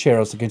huevos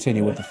rancheros to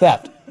continue with the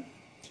theft.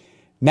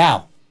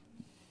 Now,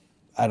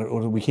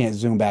 we can't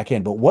zoom back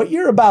in, but what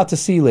you're about to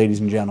see,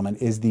 ladies and gentlemen,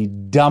 is the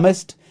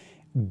dumbest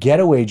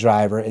getaway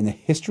driver in the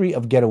history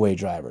of getaway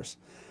drivers.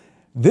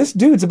 This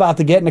dude's about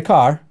to get in the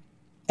car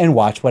and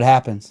watch what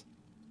happens.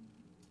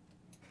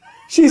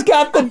 She's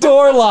got the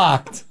door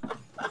locked.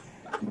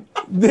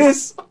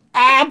 This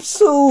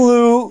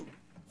absolute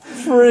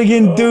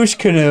friggin' douche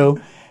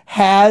canoe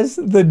has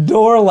the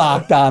door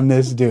locked on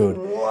this dude.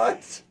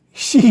 What?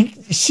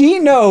 She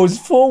knows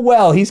full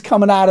well he's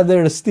coming out of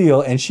there to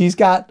steal, and she's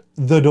got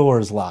the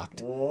doors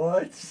locked.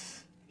 What?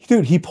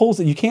 Dude, he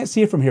pulls it. You can't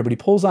see it from here, but he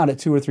pulls on it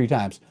 2 or 3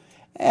 times.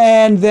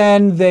 And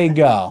then they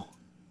go.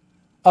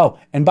 Oh,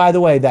 and by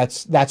the way,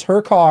 that's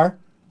her car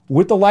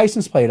with the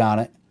license plate on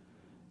it.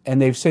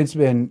 And they've since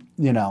been,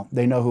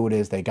 they know who it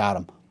is. They got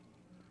him.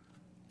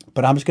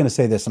 But I'm just going to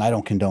say this, and I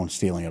don't condone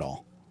stealing at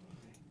all.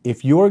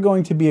 If you're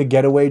going to be a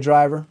getaway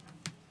driver,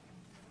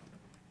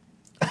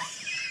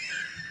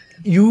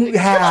 you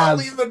have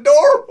leave the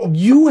door open.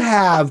 You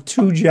have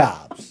 2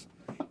 jobs.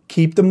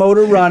 Keep the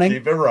motor running.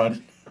 Keep it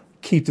running.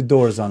 Keep the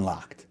doors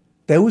unlocked.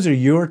 Those are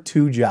your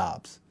 2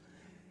 jobs.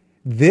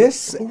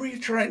 Who are you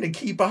trying to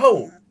keep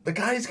out? The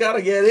guy's got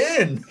to get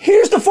in.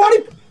 Here's the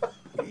funny.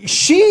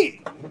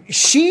 She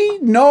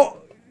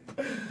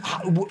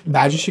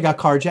Imagine she got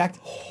carjacked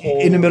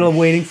in the middle of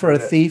waiting for a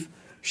thief.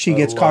 She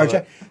gets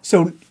carjacked.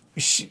 So,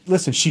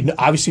 listen, she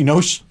obviously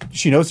knows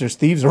she knows there's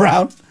thieves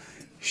around.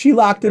 She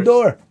locked the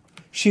door.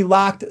 She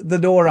locked the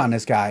door on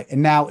this guy.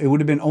 And now it would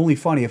have been only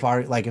funny if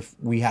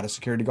we had a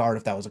security guard,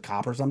 if that was a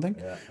cop or something.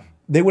 Yeah.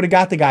 They would have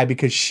got the guy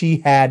because she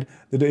had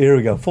here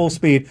we go, full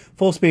speed.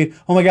 Oh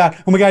my God,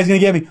 he's gonna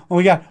get me. Oh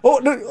my God,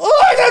 open the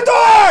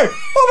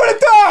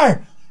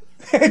door.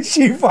 And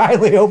she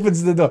finally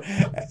opens the door.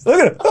 Look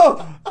at her.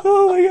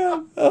 Oh my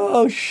God.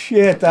 Oh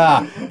shit.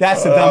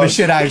 That's the dumbest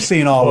shit I've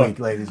seen all week,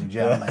 ladies and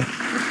gentlemen.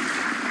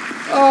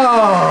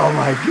 Oh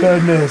my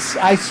goodness.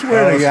 I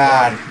swear to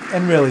God.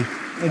 And really,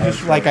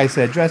 just like I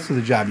said, dress for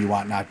the job you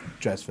want, not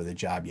dress for the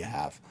job you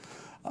have.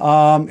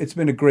 It's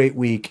been a great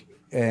week,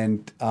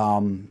 and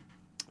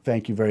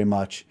thank you very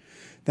much.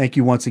 Thank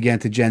you once again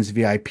to Jen's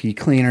VIP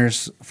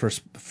Cleaners for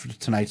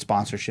tonight's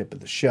sponsorship of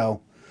the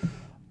show.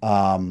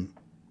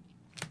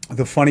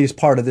 The funniest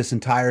part of this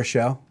entire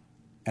show,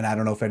 and I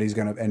don't know if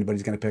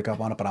anybody's gonna pick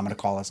up on it, but I'm gonna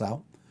call us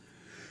out.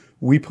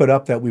 We put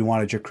up that we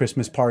wanted your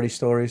Christmas party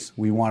stories.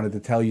 We wanted to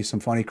tell you some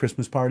funny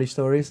Christmas party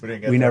stories.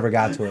 We never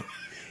got to it.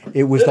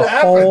 It was the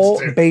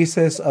whole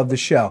basis of the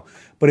show.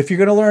 But if you're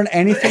going to learn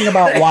anything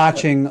about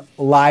watching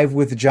Live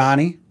with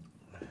Johnny,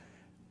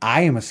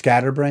 I am a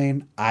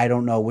scatterbrain. I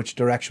don't know which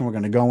direction we're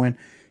going to go in.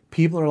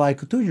 People are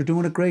like, dude, you're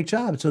doing a great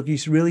job. It's like you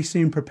really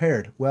seem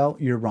prepared. Well,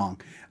 you're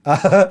wrong.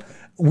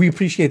 We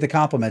appreciate the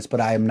compliments, but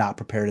I am not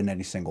prepared in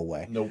any single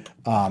way. Nope.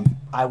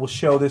 I will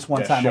show this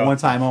one time and one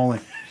time only.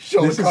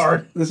 Show the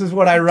card. This is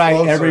what I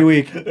write every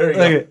week.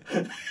 There you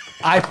go.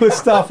 I put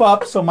stuff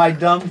up so my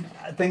dumb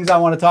things I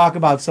want to talk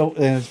about,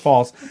 and it's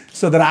false,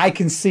 so that I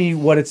can see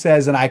what it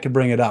says and I can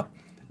bring it up,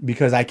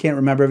 because I can't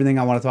remember everything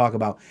I want to talk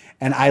about.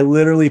 And I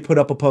literally put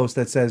up a post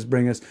that says,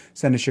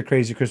 send us your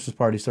crazy Christmas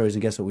party stories,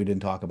 and guess what we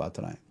didn't talk about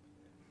tonight?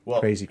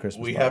 Well, crazy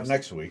Christmas we parties. have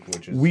next week,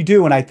 which is we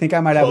do, and I think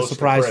I might have a close to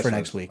surprise for Christmas.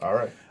 next week. All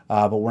right.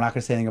 But we're not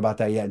going to say anything about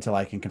that yet until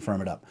I can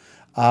confirm it up.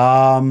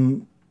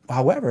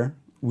 However,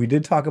 we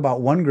did talk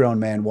about one grown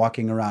man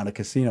walking around a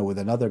casino with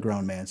another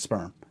grown man's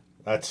sperm.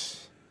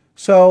 That's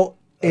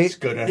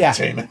good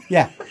entertainment.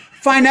 Yeah.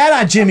 Find that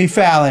on Jimmy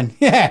Fallon.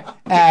 Yeah.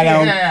 I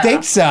don't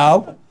think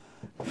so.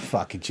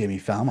 Fucking Jimmy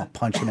Fallon. I'm going to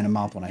punch him in the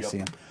mouth when I see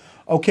him.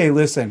 Okay,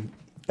 listen.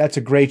 That's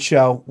a great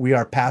show. We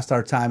are past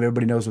our time.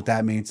 Everybody knows what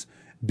that means.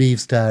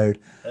 Beef's tired.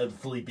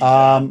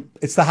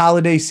 It's the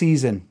holiday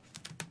season.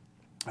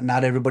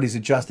 Not everybody's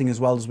adjusting as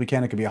well as we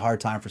can. It could be a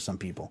hard time for some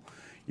people.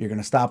 You're going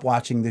to stop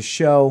watching this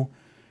show.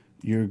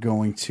 You're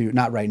going to,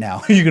 not right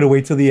now, you're going to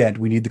wait till the end.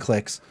 We need the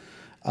clicks.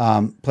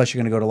 Plus,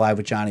 you're going to go to Live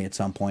with Johnny at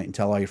some point and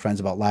tell all your friends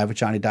about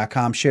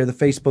livewithjohnny.com. Share the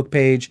Facebook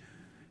page.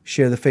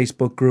 Share the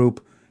Facebook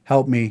group.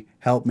 Help me,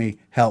 help me,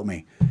 help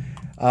me.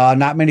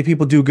 Not many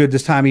people do good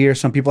this time of year.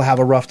 Some people have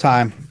a rough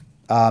time.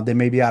 They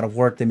may be out of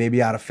work. They may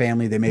be out of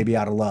family. They may be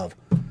out of love.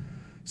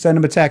 Send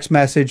them a text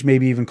message.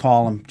 Maybe even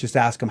call them. Just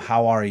ask them,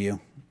 how are you?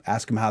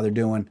 Ask them how they're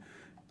doing.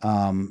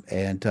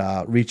 And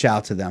reach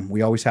out to them.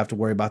 We always have to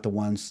worry about the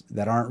ones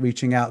that aren't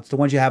reaching out. It's the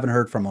ones you haven't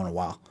heard from in a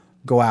while.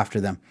 Go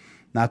after them.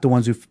 Not the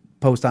ones who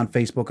post on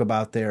Facebook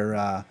about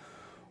their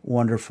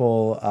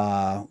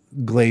wonderful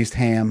glazed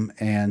ham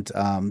and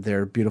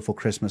their beautiful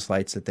Christmas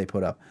lights that they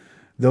put up.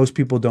 Those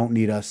people don't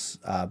need us.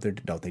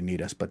 They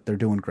need us, but they're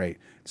doing great.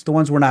 It's the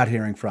ones we're not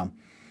hearing from.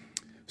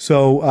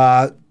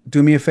 So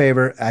do me a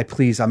favor.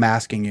 I'm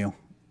asking you,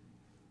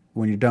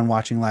 when you're done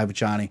watching Live with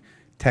Johnny,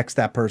 text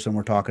that person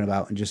we're talking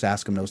about and just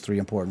ask them those 3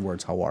 important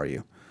words. How are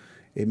you?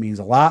 It means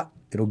a lot.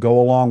 It'll go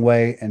a long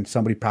way, and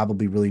somebody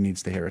probably really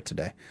needs to hear it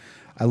today.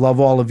 I love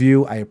all of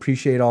you. I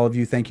appreciate all of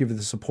you. Thank you for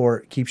the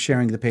support. Keep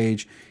sharing the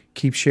page.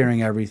 Keep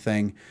sharing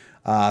everything.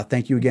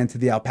 Thank you again to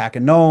the Alpaca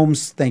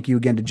Gnomes. Thank you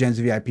again to Jen's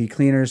VIP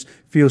Cleaners,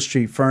 Field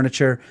Street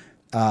Furniture,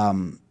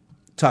 Tux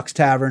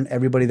Tavern,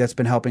 everybody that's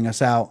been helping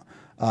us out,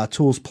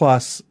 Tools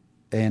Plus,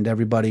 and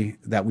everybody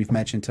that we've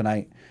mentioned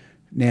tonight.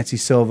 Nancy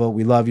Silva,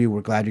 we love you.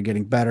 We're glad you're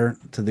getting better.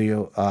 To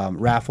the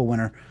raffle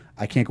winner,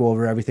 I can't go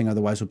over everything,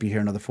 otherwise we'll be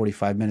here another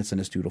 45 minutes and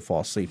this dude will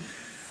fall asleep.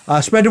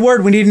 Spread the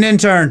word. We need an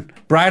intern.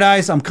 Bright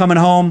Eyes, I'm coming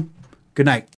home. Good night.